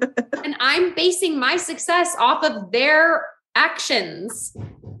 And I'm basing my success off of their actions.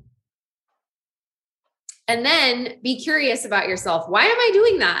 And then be curious about yourself. Why am I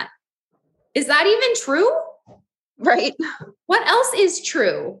doing that? Is that even true? Right. What else is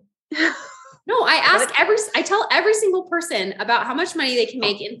true? No, I tell every single person about how much money they can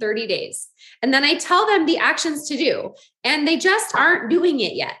make in 30 days. And then I tell them the actions to do, and they just aren't doing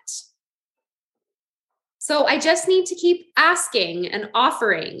it yet. So I just need to keep asking and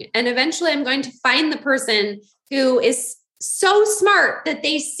offering. And eventually I'm going to find the person who is so smart that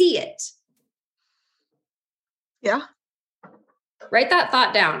they see it. Yeah. Write that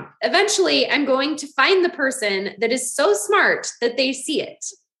thought down. Eventually I'm going to find the person that is so smart that they see it.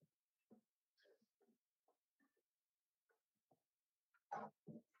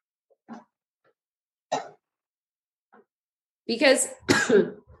 Because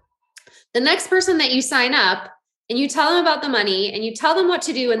the next person that you sign up and you tell them about the money and you tell them what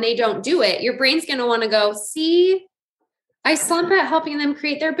to do and they don't do it, your brain's going to want to go, see, I slump at helping them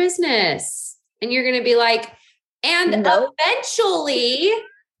create their business. And you're going to be like, and eventually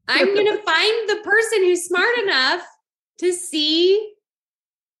I'm going to find the person who's smart enough to see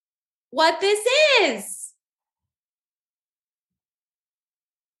what this is.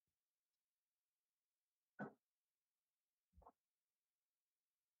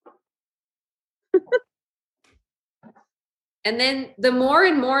 And then the more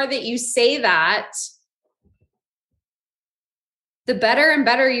and more that you say that, the better and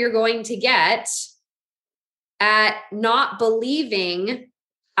better you're going to get at not believing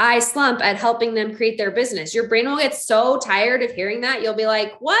I slump at helping them create their business. Your brain will get so tired of hearing that. You'll be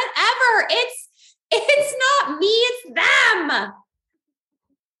like, whatever, it's not me, it's them.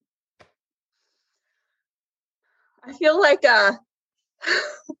 I feel like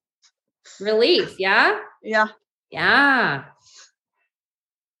relief. Yeah. Yeah. Yeah.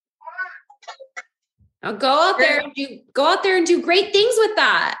 Now go out there and do great things with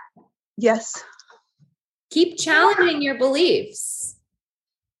that. Yes. Keep challenging your beliefs.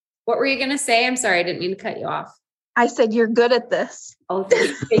 What were you going to say? I'm sorry. I didn't mean to cut you off. I said, you're good at this. Oh,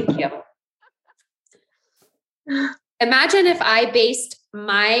 thank you. Imagine if I based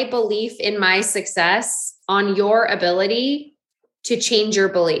my belief in my success on your ability to change your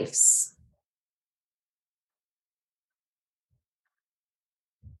beliefs.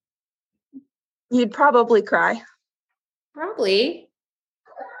 You'd probably cry. Probably.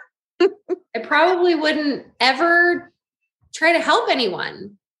 I probably wouldn't ever try to help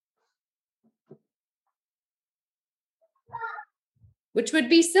anyone, which would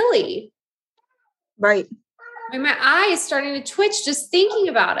be silly. Right. I mean, my eye is starting to twitch just thinking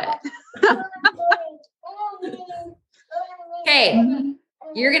about it. Okay.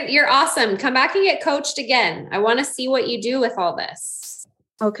 You're awesome. Come back and get coached again. I want to see what you do with all this.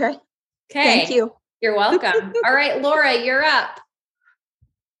 Okay. Okay. Thank you. You're welcome. All right, Laura, you're up.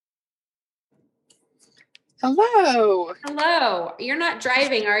 Hello. Hello. You're not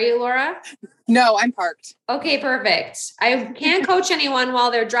driving, are you, Laura? No, I'm parked. Okay, perfect. I can't coach anyone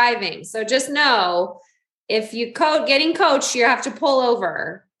while they're driving. So just know if you getting coached, you have to pull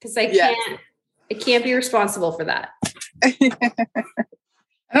over because I can't be responsible for that. I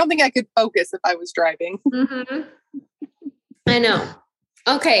don't think I could focus if I was driving. Mm-hmm. I know.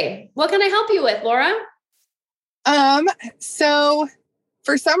 Okay. What can I help you with, Laura? So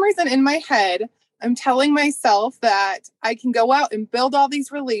for some reason in my head, I'm telling myself that I can go out and build all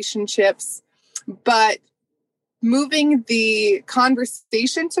these relationships, but moving the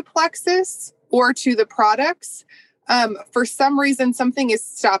conversation to Plexus or to the products, for some reason, something is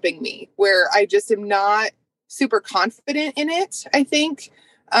stopping me where I just am not super confident in it, I think.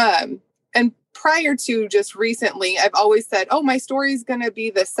 And prior to just recently, I've always said, oh, my story is going to be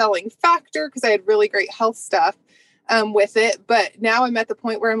the selling factor because I had really great health stuff with it. But now I'm at the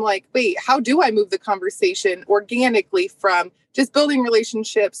point where I'm like, wait, how do I move the conversation organically from just building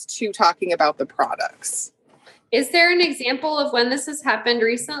relationships to talking about the products? Is there an example of when this has happened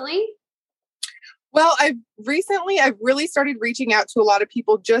recently? Well, I've really started reaching out to a lot of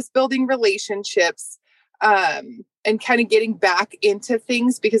people, just building relationships and kind of getting back into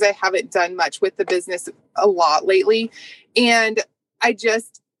things because I haven't done much with the business a lot lately. And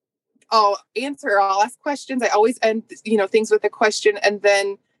I'll ask questions. I always end, things with a question, and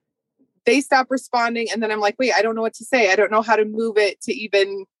then they stop responding. And then I'm like, wait, I don't know what to say. I don't know how to move it to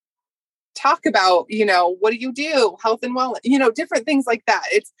even talk about, what do you do? Health and wellness, different things like that.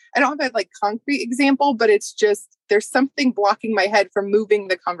 I don't have a concrete example, but it's just, there's something blocking my head from moving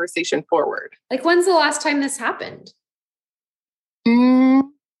the conversation forward. Like, when's the last time this happened?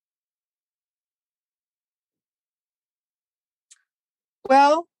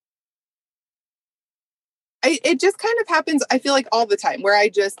 Well, it just kind of happens, I feel like all the time, where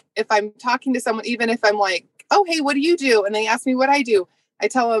if I'm talking to someone, even if I'm like, oh, hey, what do you do? And they ask me what I do. I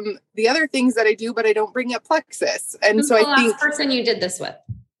tell them the other things that I do, but I don't bring up Plexus. And Who's so the I think last person you did this with?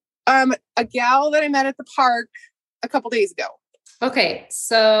 A gal that I met at the park a couple days ago. Okay.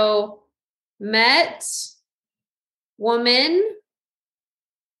 So met woman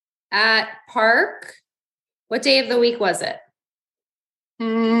at park. What day of the week was it?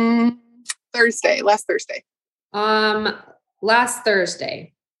 Last Thursday. Last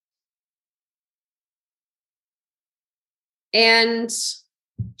Thursday. And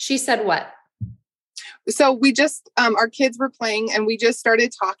she said what? So we just, our kids were playing and we just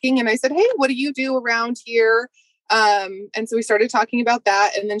started talking and I said, hey, what do you do around here? And so we started talking about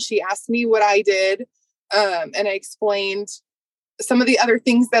that. And then she asked me what I did. And I explained some of the other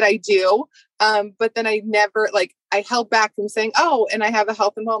things that I do. But then I never, I held back from saying, oh, and I have a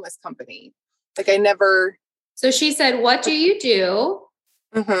health and wellness company. I never. So she said, what do you do?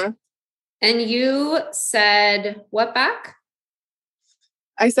 Mm-hmm. And you said, what back?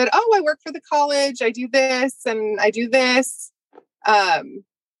 I said, oh, I work for the college. I do this and I do this. I'm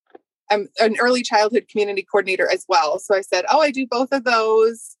an early childhood community coordinator as well. So I said, oh, I do both of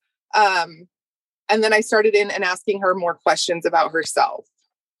those. And then I started in and asking her more questions about herself.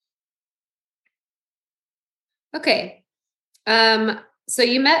 Okay. So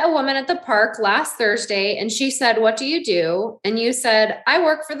you met a woman at the park last Thursday and she said, what do you do? And you said, I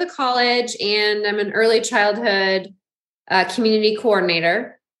work for the college and I'm an early childhood community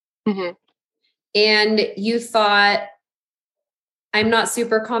coordinator. Mm-hmm. And you thought, I'm not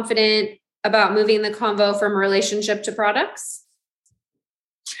super confident about moving the convo from relationship to products.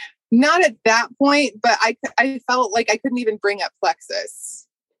 Not at that point, but I felt like I couldn't even bring up Plexus.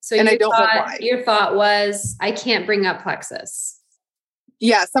 So and I don't know why. Your thought was, I can't bring up Plexus.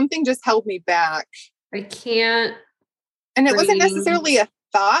 Yeah, something just held me back. I can't. And it wasn't necessarily a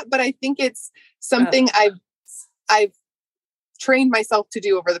thought, but I think it's something I've trained myself to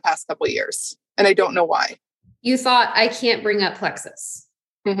do over the past couple of years. And I don't know why. You thought, I can't bring up Plexus.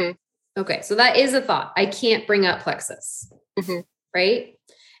 Mm-hmm. Okay. So that is a thought. I can't bring up Plexus. Mm-hmm. Right.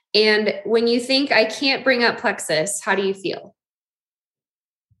 And when you think I can't bring up Plexus, how do you feel?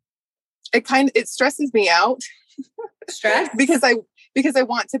 It stresses me out. Stress? because I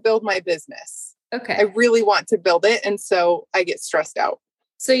want to build my business. Okay. I really want to build it. And so I get stressed out.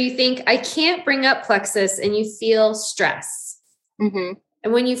 So you think I can't bring up Plexus and you feel stress. Mm-hmm.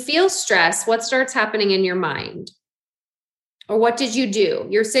 And when you feel stress, what starts happening in your mind? Or what did you do?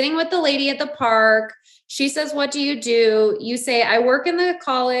 You're sitting with the lady at the park. She says, what do you do? You say, I work in the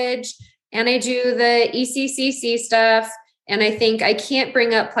college and I do the ECCC stuff. And I think I can't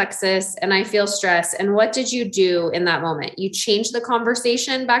bring up Plexus and I feel stressed. And what did you do in that moment? You changed the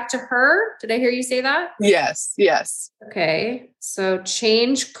conversation back to her. Did I hear you say that? Yes. Yes. Okay. So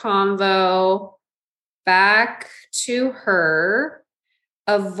change convo back to her.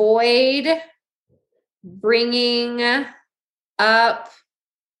 Avoid bringing up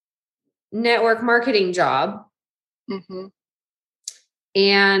network marketing job mm-hmm.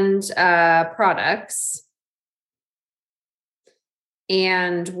 and products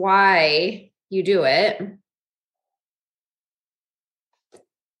and why you do it.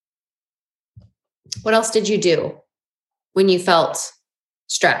 What else did you do when you felt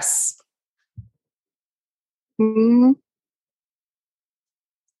stress? Mm-hmm.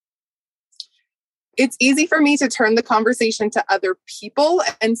 It's easy for me to turn the conversation to other people.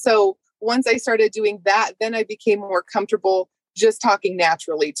 And so once I started doing that, then I became more comfortable just talking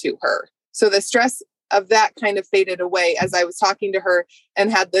naturally to her. So the stress of that kind of faded away as I was talking to her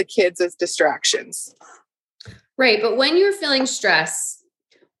and had the kids as distractions. Right. But when you're feeling stress,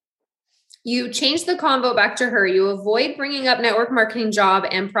 you change the convo back to her. You avoid bringing up network marketing job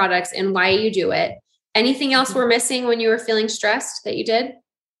and products and why you do it. Anything else we're missing when you were feeling stressed that you did?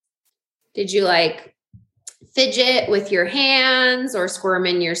 Did you fidget with your hands or squirm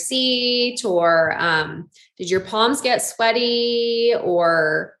in your seat or did your palms get sweaty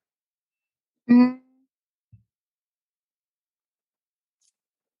or?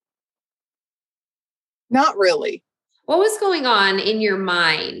 Not really. What was going on in your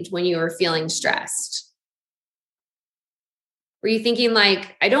mind when you were feeling stressed? Were you thinking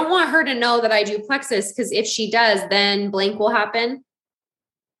I don't want her to know that I do Plexus because if she does, then blank will happen?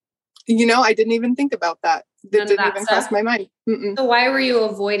 I didn't even think about that. That didn't even cross my mind. Mm-mm. So why were you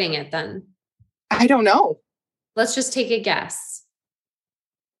avoiding it then? I don't know. Let's just take a guess.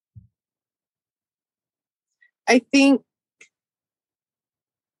 I think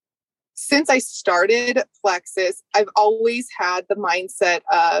since I started Plexus, I've always had the mindset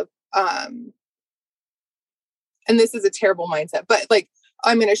of, and this is a terrible mindset, but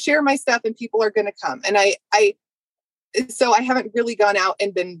I'm going to share my stuff and people are going to come. And so I haven't really gone out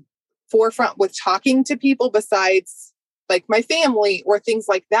and been forefront with talking to people besides like my family or things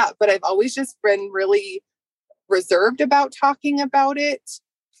like that. But I've always just been really reserved about talking about it,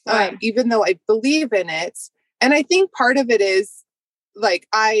 Right. even though I believe in it. And I think part of it is like,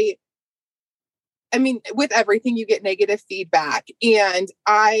 I mean, with everything, you get negative feedback. And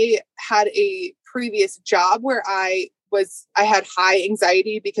I had a previous job where I had high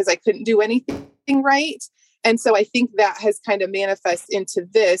anxiety because I couldn't do anything right. And so I think that has kind of manifested into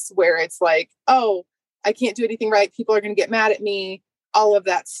this, where it's like, oh, I can't do anything right. People are going to get mad at me, all of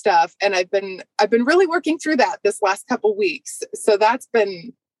that stuff. And I've been really working through that this last couple weeks. So that's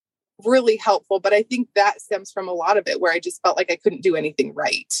been really helpful. But I think that stems from a lot of it, where I just felt like I couldn't do anything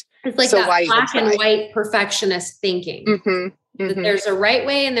right. It's like So that why even black and try? white perfectionist thinking. Mm-hmm. That Mm-hmm. there's a right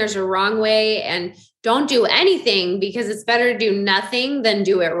way and there's a wrong way, and don't do anything because it's better to do nothing than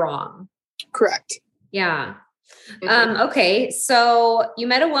do it wrong. Correct. Yeah. Mm-hmm. Okay. So you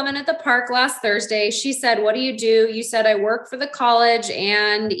met a woman at the park last Thursday. She said, what do? You said, I work for the college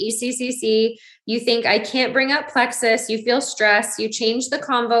and ECCC. You think I can't bring up Plexus. You feel stressed. You change the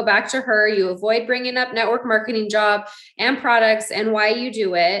convo back to her. You avoid bringing up network marketing job and products and why you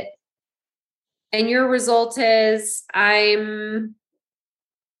do it. And your result is, I'm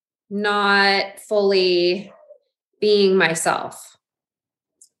not fully being myself.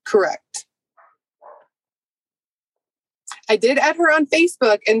 Correct. I did add her on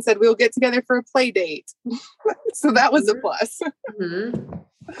Facebook and said we'll get together for a play date. So that was a plus. Mm-hmm.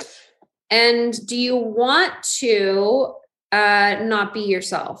 And do you want to not be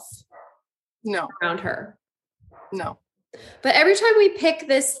yourself? No. Around her? No. But every time we pick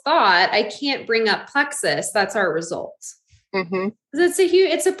this thought, I can't bring up Plexus. That's our result. Mm-hmm.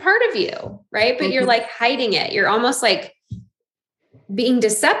 It's a part of you, right? But you're like hiding it. You're almost like being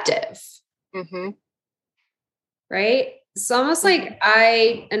deceptive, right? It's almost like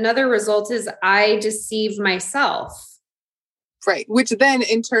another result is I deceive myself. Right. Which then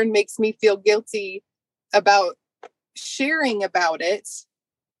in turn makes me feel guilty about sharing about it,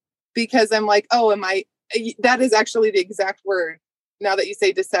 because I'm like, oh, that is actually the exact word. Now that you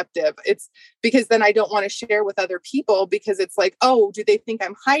say deceptive, it's because then I don't want to share with other people, because it's like, oh, do they think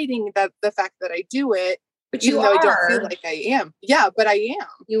I'm hiding the fact that I do it? But even though I don't feel like I am. Yeah, but I am.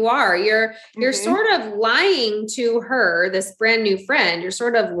 You are. You're sort of lying to her, this brand new friend. You're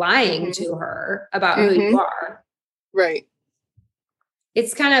sort of lying to her about who you are. Right.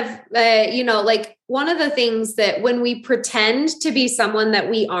 It's kind of, like one of the things that when we pretend to be someone that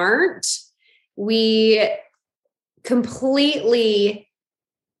we aren't, we completely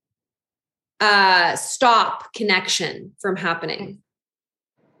stop connection from happening.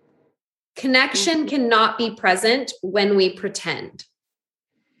 Connection cannot be present when we pretend.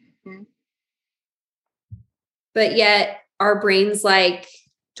 But yet our brain's like,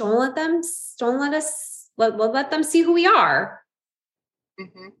 let them see who we are.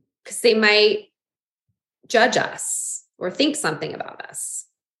 Because they might judge us or think something about us.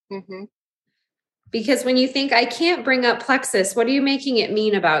 Because when you think I can't bring up Plexus, what are you making it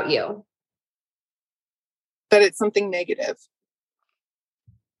mean about you? That it's something negative.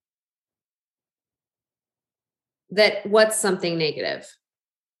 That what's something negative?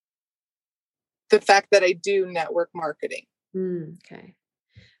 The fact that I do network marketing. Okay.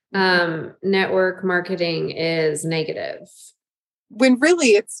 Network marketing is negative. When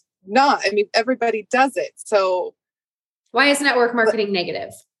really it's not. I mean, everybody does it. So why is network marketing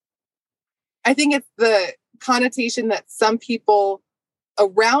negative? I think it's the connotation that some people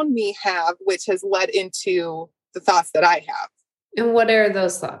around me have, which has led into the thoughts that I have. And what are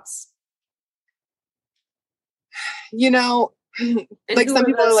those thoughts? Like some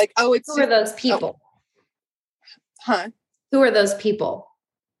people are like, oh, who are those people? Who are those people?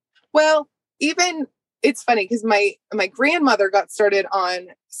 Well, even it's funny because my grandmother got started on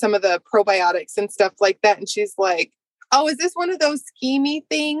some of the probiotics and stuff like that. And she's like, oh, is this one of those schemy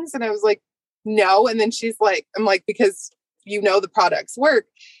things? And I was like, no. And then she's like, I'm like, because the products work.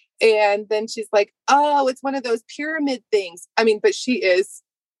 And then she's like, oh, it's one of those pyramid things. I mean, but she is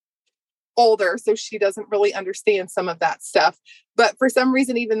older, so she doesn't really understand some of that stuff. But for some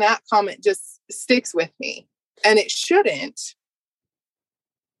reason, even that comment just sticks with me. And it shouldn't,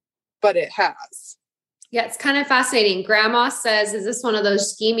 but it has. Yeah, it's kind of fascinating. Grandma says, is this one of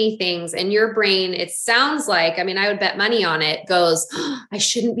those schemy things? And your brain, it sounds like, I would bet money on it, goes, I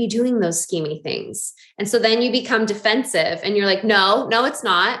shouldn't be doing those schemy things. And so then you become defensive and you're like, no, it's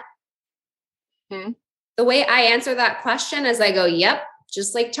not. The way I answer that question is I go, yep,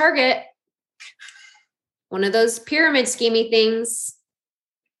 just like Target. One of those pyramid schemy things,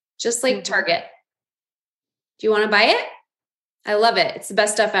 just like Target. Do you want to buy it? I love it. It's the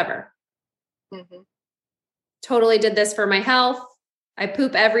best stuff ever. Totally did this for my health. I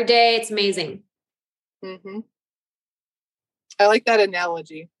poop every day. It's amazing. Mm-hmm. I like that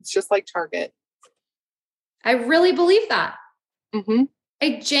analogy. It's just like Target. I really believe that. Mm-hmm.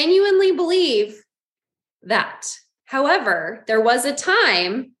 I genuinely believe that. However, there was a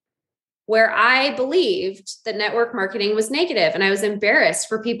time where I believed that network marketing was negative, and I was embarrassed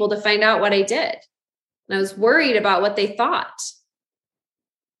for people to find out what I did. And I was worried about what they thought.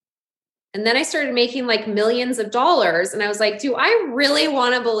 And then I started making like millions of dollars. And I was like, do I really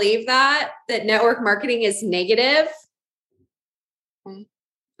want to believe that network marketing is negative? And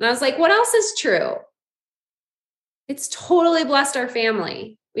I was like, what else is true? It's totally blessed our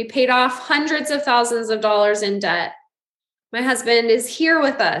family. We paid off hundreds of thousands of dollars in debt. My husband is here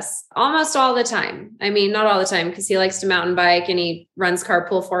with us almost all the time. I mean, not all the time because he likes to mountain bike and he runs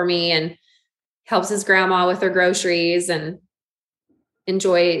carpool for me and helps his grandma with her groceries and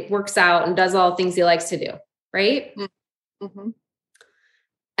works out and does all the things he likes to do. Right. Mm-hmm.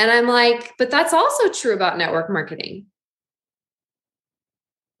 And I'm like, but that's also true about network marketing.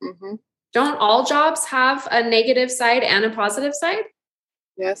 Mm-hmm. Don't all jobs have a negative side and a positive side?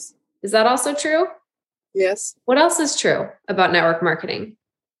 Yes. Is that also true? Yes. What else is true about network marketing?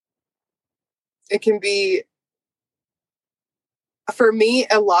 It can be, for me,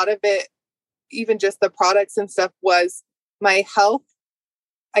 a lot of it, even just the products and stuff, was my health.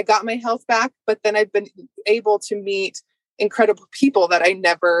 I got my health back, but then I've been able to meet incredible people that I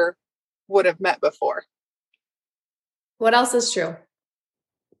never would have met before. What else is true?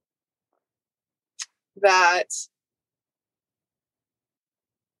 That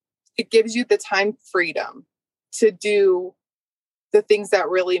it gives you the time freedom to do the things that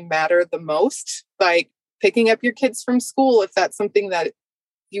really matter the most, like picking up your kids from school, if that's something that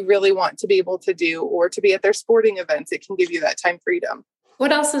you really want to be able to do, or to be at their sporting events. It can give you that time freedom.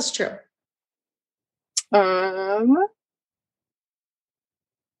 What else is true?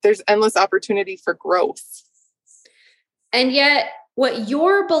 There's endless opportunity for growth. And yet what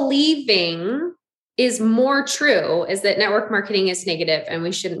you're believing is more true is that network marketing is negative and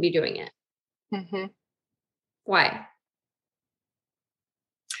we shouldn't be doing it. Mm-hmm. Why?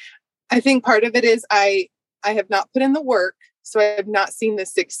 I think part of it is I have not put in the work, so I have not seen the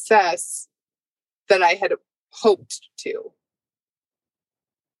success that I had hoped to.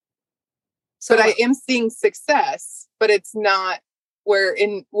 So but I am seeing success, but it's not where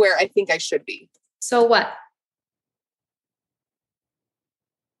I think I should be. So what?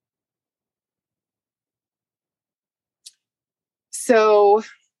 So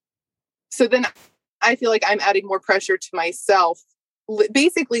then I feel like I'm adding more pressure to myself,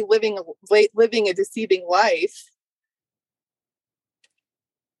 basically living a deceiving life.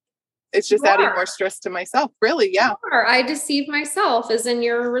 It's just adding more stress to myself. Really. Yeah. Sure. I deceive myself is in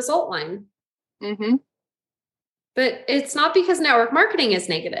your result line. Mm-hmm. But it's not because network marketing is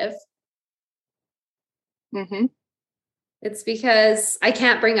negative. Mm-hmm. It's because I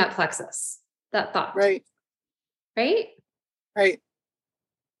can't bring up plexus, that thought. Right. Right? Right.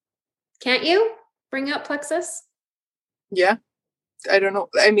 Can't you bring up plexus? Yeah. I don't know.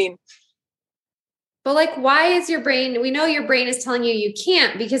 I mean, but like, why is your brain, we know your brain is telling you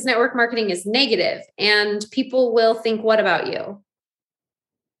can't because network marketing is negative and people will think what about you?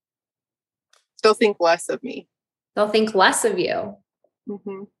 They'll think less of me. They'll think less of you.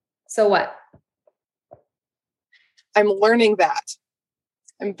 Mm-hmm. So what? I'm learning that.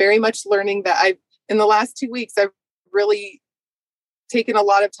 I'm very much learning that. In the last 2 weeks, I've really taken a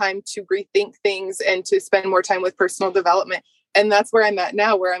lot of time to rethink things and to spend more time with personal development. And that's where I'm at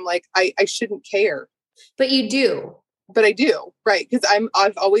now, where I'm like, I shouldn't care. But you do. But I do, right? Because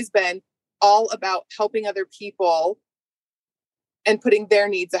I've always been all about helping other people and putting their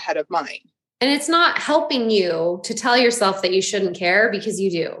needs ahead of mine. And it's not helping you to tell yourself that you shouldn't care because you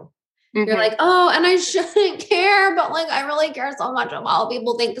do. Mm-hmm. You're like, oh, and I shouldn't care, but like, I really care so much about how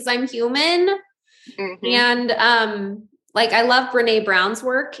people think because I'm human. Mm-hmm. And like, I love Brene Brown's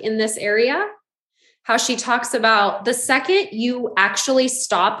work in this area, how she talks about the second you actually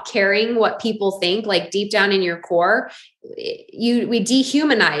stop caring what people think, like deep down in your core, we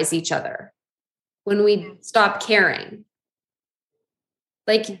dehumanize each other when we stop caring.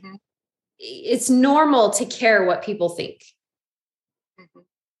 Like, mm-hmm. It's normal to care what people think. Mm-hmm.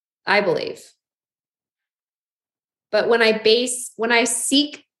 I believe. But when I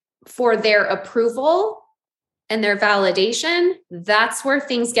seek for their approval and their validation, that's where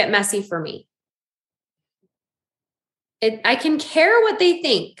things get messy for me. I can care what they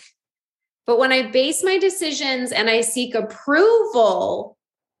think, but when I base my decisions and I seek approval,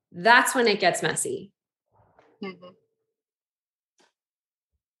 that's when it gets messy. Mm-hmm.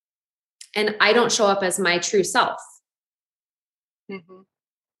 and I don't show up as my true self. Mm-hmm.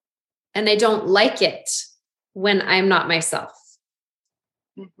 And I don't like it when I'm not myself,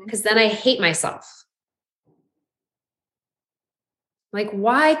 because then I hate myself. Like,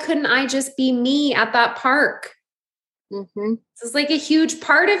 why couldn't I just be me at that park? Mm-hmm. This is like a huge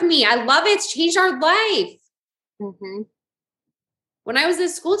part of me. I love it. It's changed our life. Mm-hmm. When I was a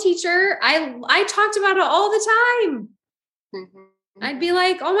school teacher, I talked about it all the time. Mm-hmm. I'd be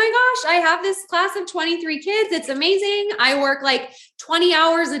like, oh my gosh, I have this class of 23 kids. It's amazing. I work like 20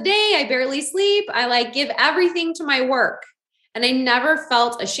 hours a day. I barely sleep. I like give everything to my work. And I never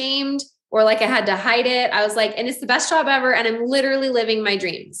felt ashamed or like I had to hide it. I was like, and it's the best job ever. And I'm literally living my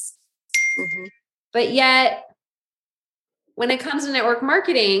dreams. Mm-hmm. But yet, when it comes to network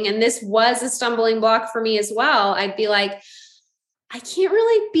marketing, and this was a stumbling block for me as well, I'd be like, I can't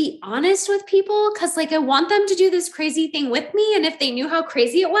really be honest with people because like I want them to do this crazy thing with me. And if they knew how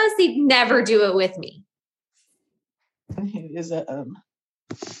crazy it was, they'd never do it with me. Is it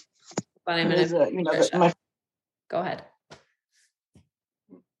But I'm gonna go ahead.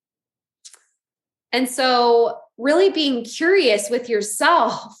 And so really being curious with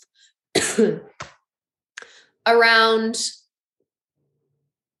yourself around,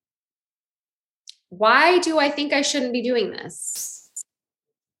 why do I think I shouldn't be doing this?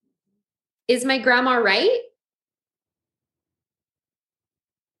 Is my grandma right?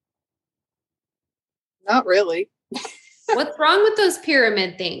 Not really. What's wrong with those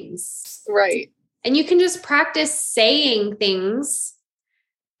pyramid things? Right. And you can just practice saying things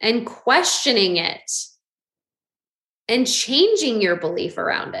and questioning it and changing your belief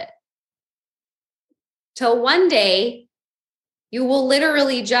around it. Till one day, you will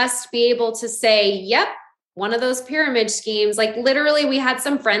literally just be able to say, yep, one of those pyramid schemes. Like literally, we had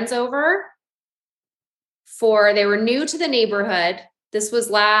some friends over they were new to the neighborhood. This was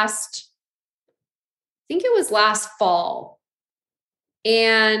last fall.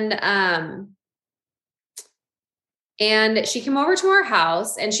 And she came over to our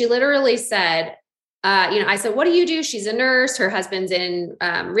house and she literally said, I said, what do you do? She's a nurse. Her husband's in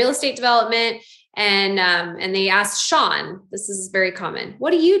real estate development. And they asked Sean, this is very common, what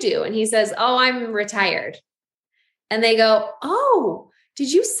do you do? And he says, oh, I'm retired. And they go, oh,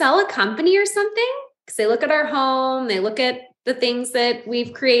 did you sell a company or something? Because they look at our home, they look at the things that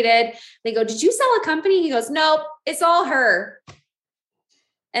we've created. They go, did you sell a company? He goes, nope, it's all her.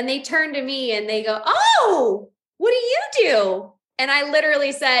 And they turn to me and they go, oh, what do you do? And I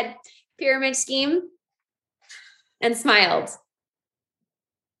literally said, pyramid scheme, and smiled.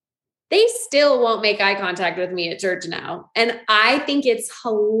 They still won't make eye contact with me at church now. And I think it's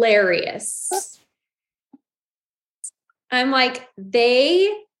hilarious. I'm like,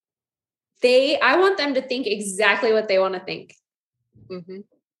 I want them to think exactly what they want to think. Mm-hmm.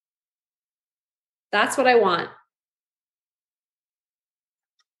 That's what I want.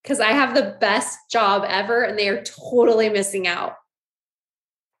 Because I have the best job ever and they are totally missing out.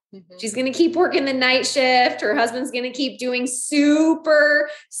 Mm-hmm. She's going to keep working the night shift. Her husband's going to keep doing super,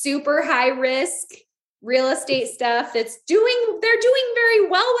 super high risk real estate stuff they're doing very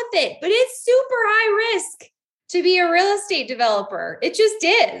well with it, but it's super high risk to be a real estate developer. It just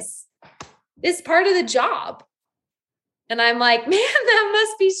is. It's part of the job. And I'm like, man, that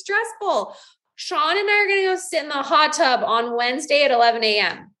must be stressful. Sean and I are going to go sit in the hot tub on Wednesday at 11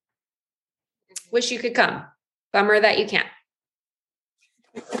 a.m. Wish you could come. Bummer that you can't.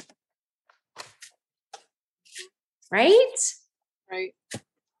 Right? Right.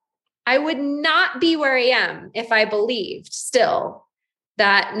 I would not be where I am if I believed still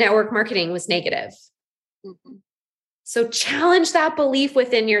that network marketing was negative. Mm-hmm. So challenge that belief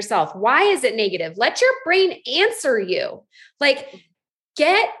within yourself. Why is it negative? Let your brain answer you. Like,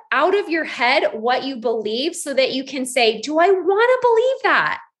 get out of your head what you believe so that you can say, do I want to believe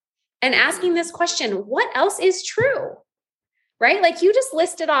that? And asking this question, what else is true? Right? Like you just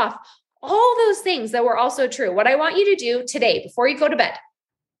listed off all those things that were also true. What I want you to do today, before you go to bed,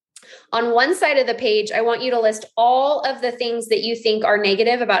 on one side of the page, I want you to list all of the things that you think are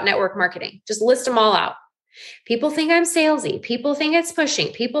negative about network marketing. Just list them all out. People think I'm salesy. People think it's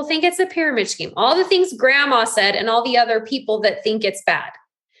pushing. People think it's a pyramid scheme. All the things grandma said and all the other people that think it's bad.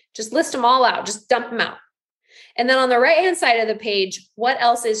 Just list them all out. Just dump them out. And then on the right-hand side of the page, what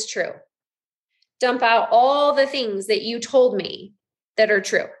else is true? Dump out all the things that you told me that are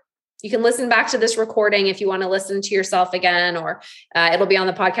true. You can listen back to this recording if you want to listen to yourself again, or it'll be on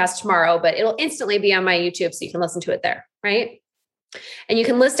the podcast tomorrow, but it'll instantly be on my YouTube so you can listen to it there, right? And you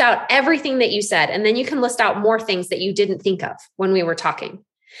can list out everything that you said, and then you can list out more things that you didn't think of when we were talking.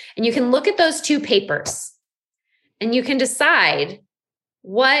 And you can look at those two papers and you can decide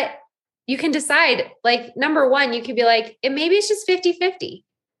what you can decide, like, number one, you could be like, maybe it's just 50-50,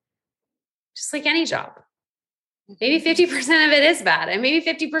 just like any job. Maybe 50% of it is bad and maybe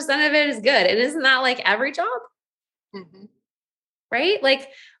 50% of it is good. And isn't that like every job? Mm-hmm. Right? Like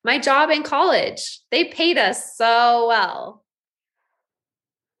my job in college, they paid us so well.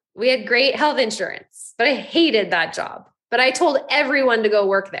 We had great health insurance, but I hated that job. But I told everyone to go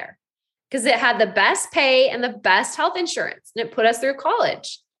work there because it had the best pay and the best health insurance, and it put us through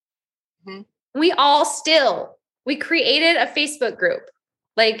college. Mm-hmm. We created a Facebook group,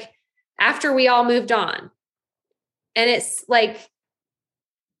 like after we all moved on. And it's like,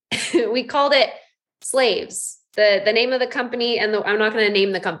 we called it Slaves, the name of the company. And I'm not going to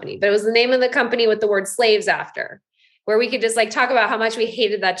name the company, but it was the name of the company with the word slaves after, where we could just like talk about how much we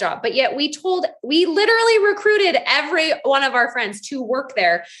hated that job. But yet we literally recruited every one of our friends to work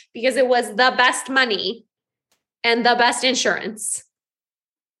there because it was the best money and the best insurance.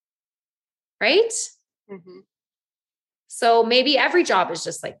 Right? Mm-hmm. So maybe every job is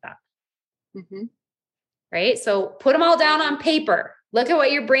just like that. Mm-hmm. Right? So put them all down on paper. Look at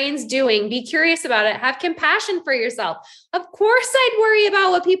what your brain's doing. Be curious about it. Have compassion for yourself. Of course, I'd worry about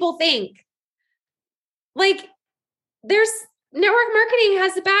what people think. Like, there's network marketing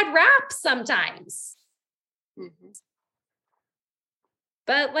has a bad rap sometimes. Mm-hmm.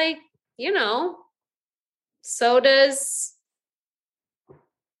 But like, so does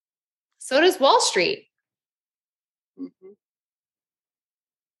Wall Street. Mm-hmm.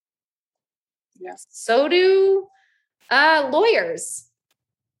 Yes. So do lawyers,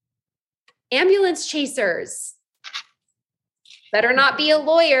 ambulance chasers. Better not be a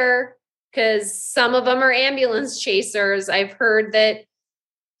lawyer because some of them are ambulance chasers. I've heard that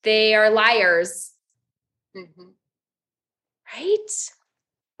they are liars. Mm-hmm.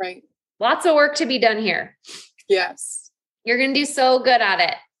 Right. Lots of work to be done here. Yes. You're going to do so good at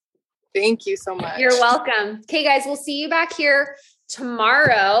it. Thank you so much. You're welcome. Okay, guys, we'll see you back here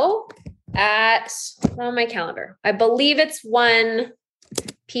tomorrow at, on my calendar. I believe it's 1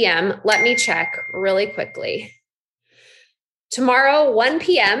 p.m. Let me check really quickly. Tomorrow, 1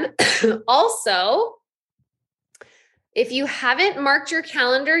 p.m. Also, if you haven't marked your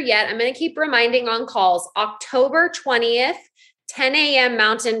calendar yet, I'm going to keep reminding on calls. October 20th, 10 a.m.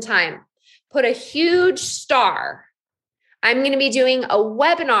 Mountain Time. Put a huge star. I'm going to be doing a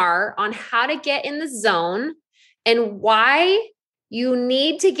webinar on how to get in the zone and why you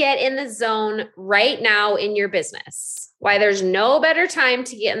need to get in the zone right now in your business. Why there's no better time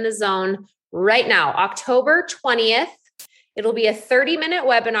to get in the zone right now. October 20th. It'll be a 30-minute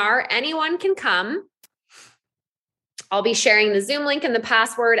webinar. Anyone can come. I'll be sharing the Zoom link and the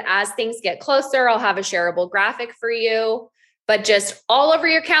password as things get closer. I'll have a shareable graphic for you. But just all over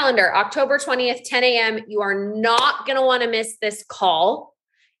your calendar, October 20th, 10 a.m., you are not going to want to miss this call.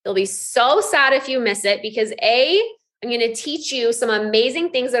 You'll be so sad if you miss it because I'm going to teach you some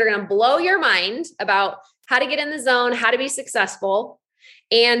amazing things that are going to blow your mind about how to get in the zone, how to be successful.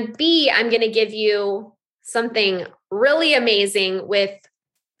 And B, I'm going to give you something really amazing with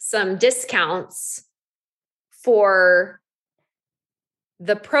some discounts for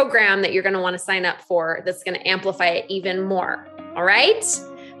the program that you're going to want to sign up for that's going to amplify it even more. All right?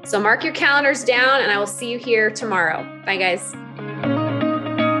 So mark your calendars down and I will see you here tomorrow. Bye, guys.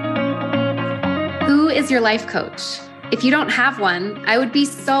 Who is your life coach? If you don't have one, I would be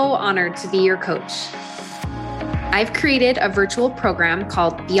so honored to be your coach. I've created a virtual program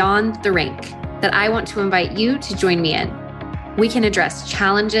called Beyond the Rank that I want to invite you to join me in. We can address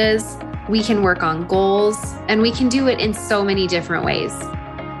challenges, we can work on goals, and we can do it in so many different ways.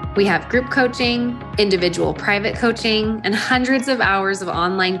 We have group coaching, individual private coaching, and hundreds of hours of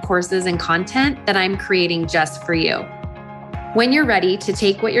online courses and content that I'm creating just for you. When you're ready to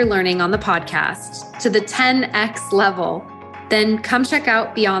take what you're learning on the podcast to the 10x level, then come check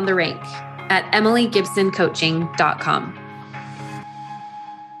out Beyond the Rank at emilygibsoncoaching.com.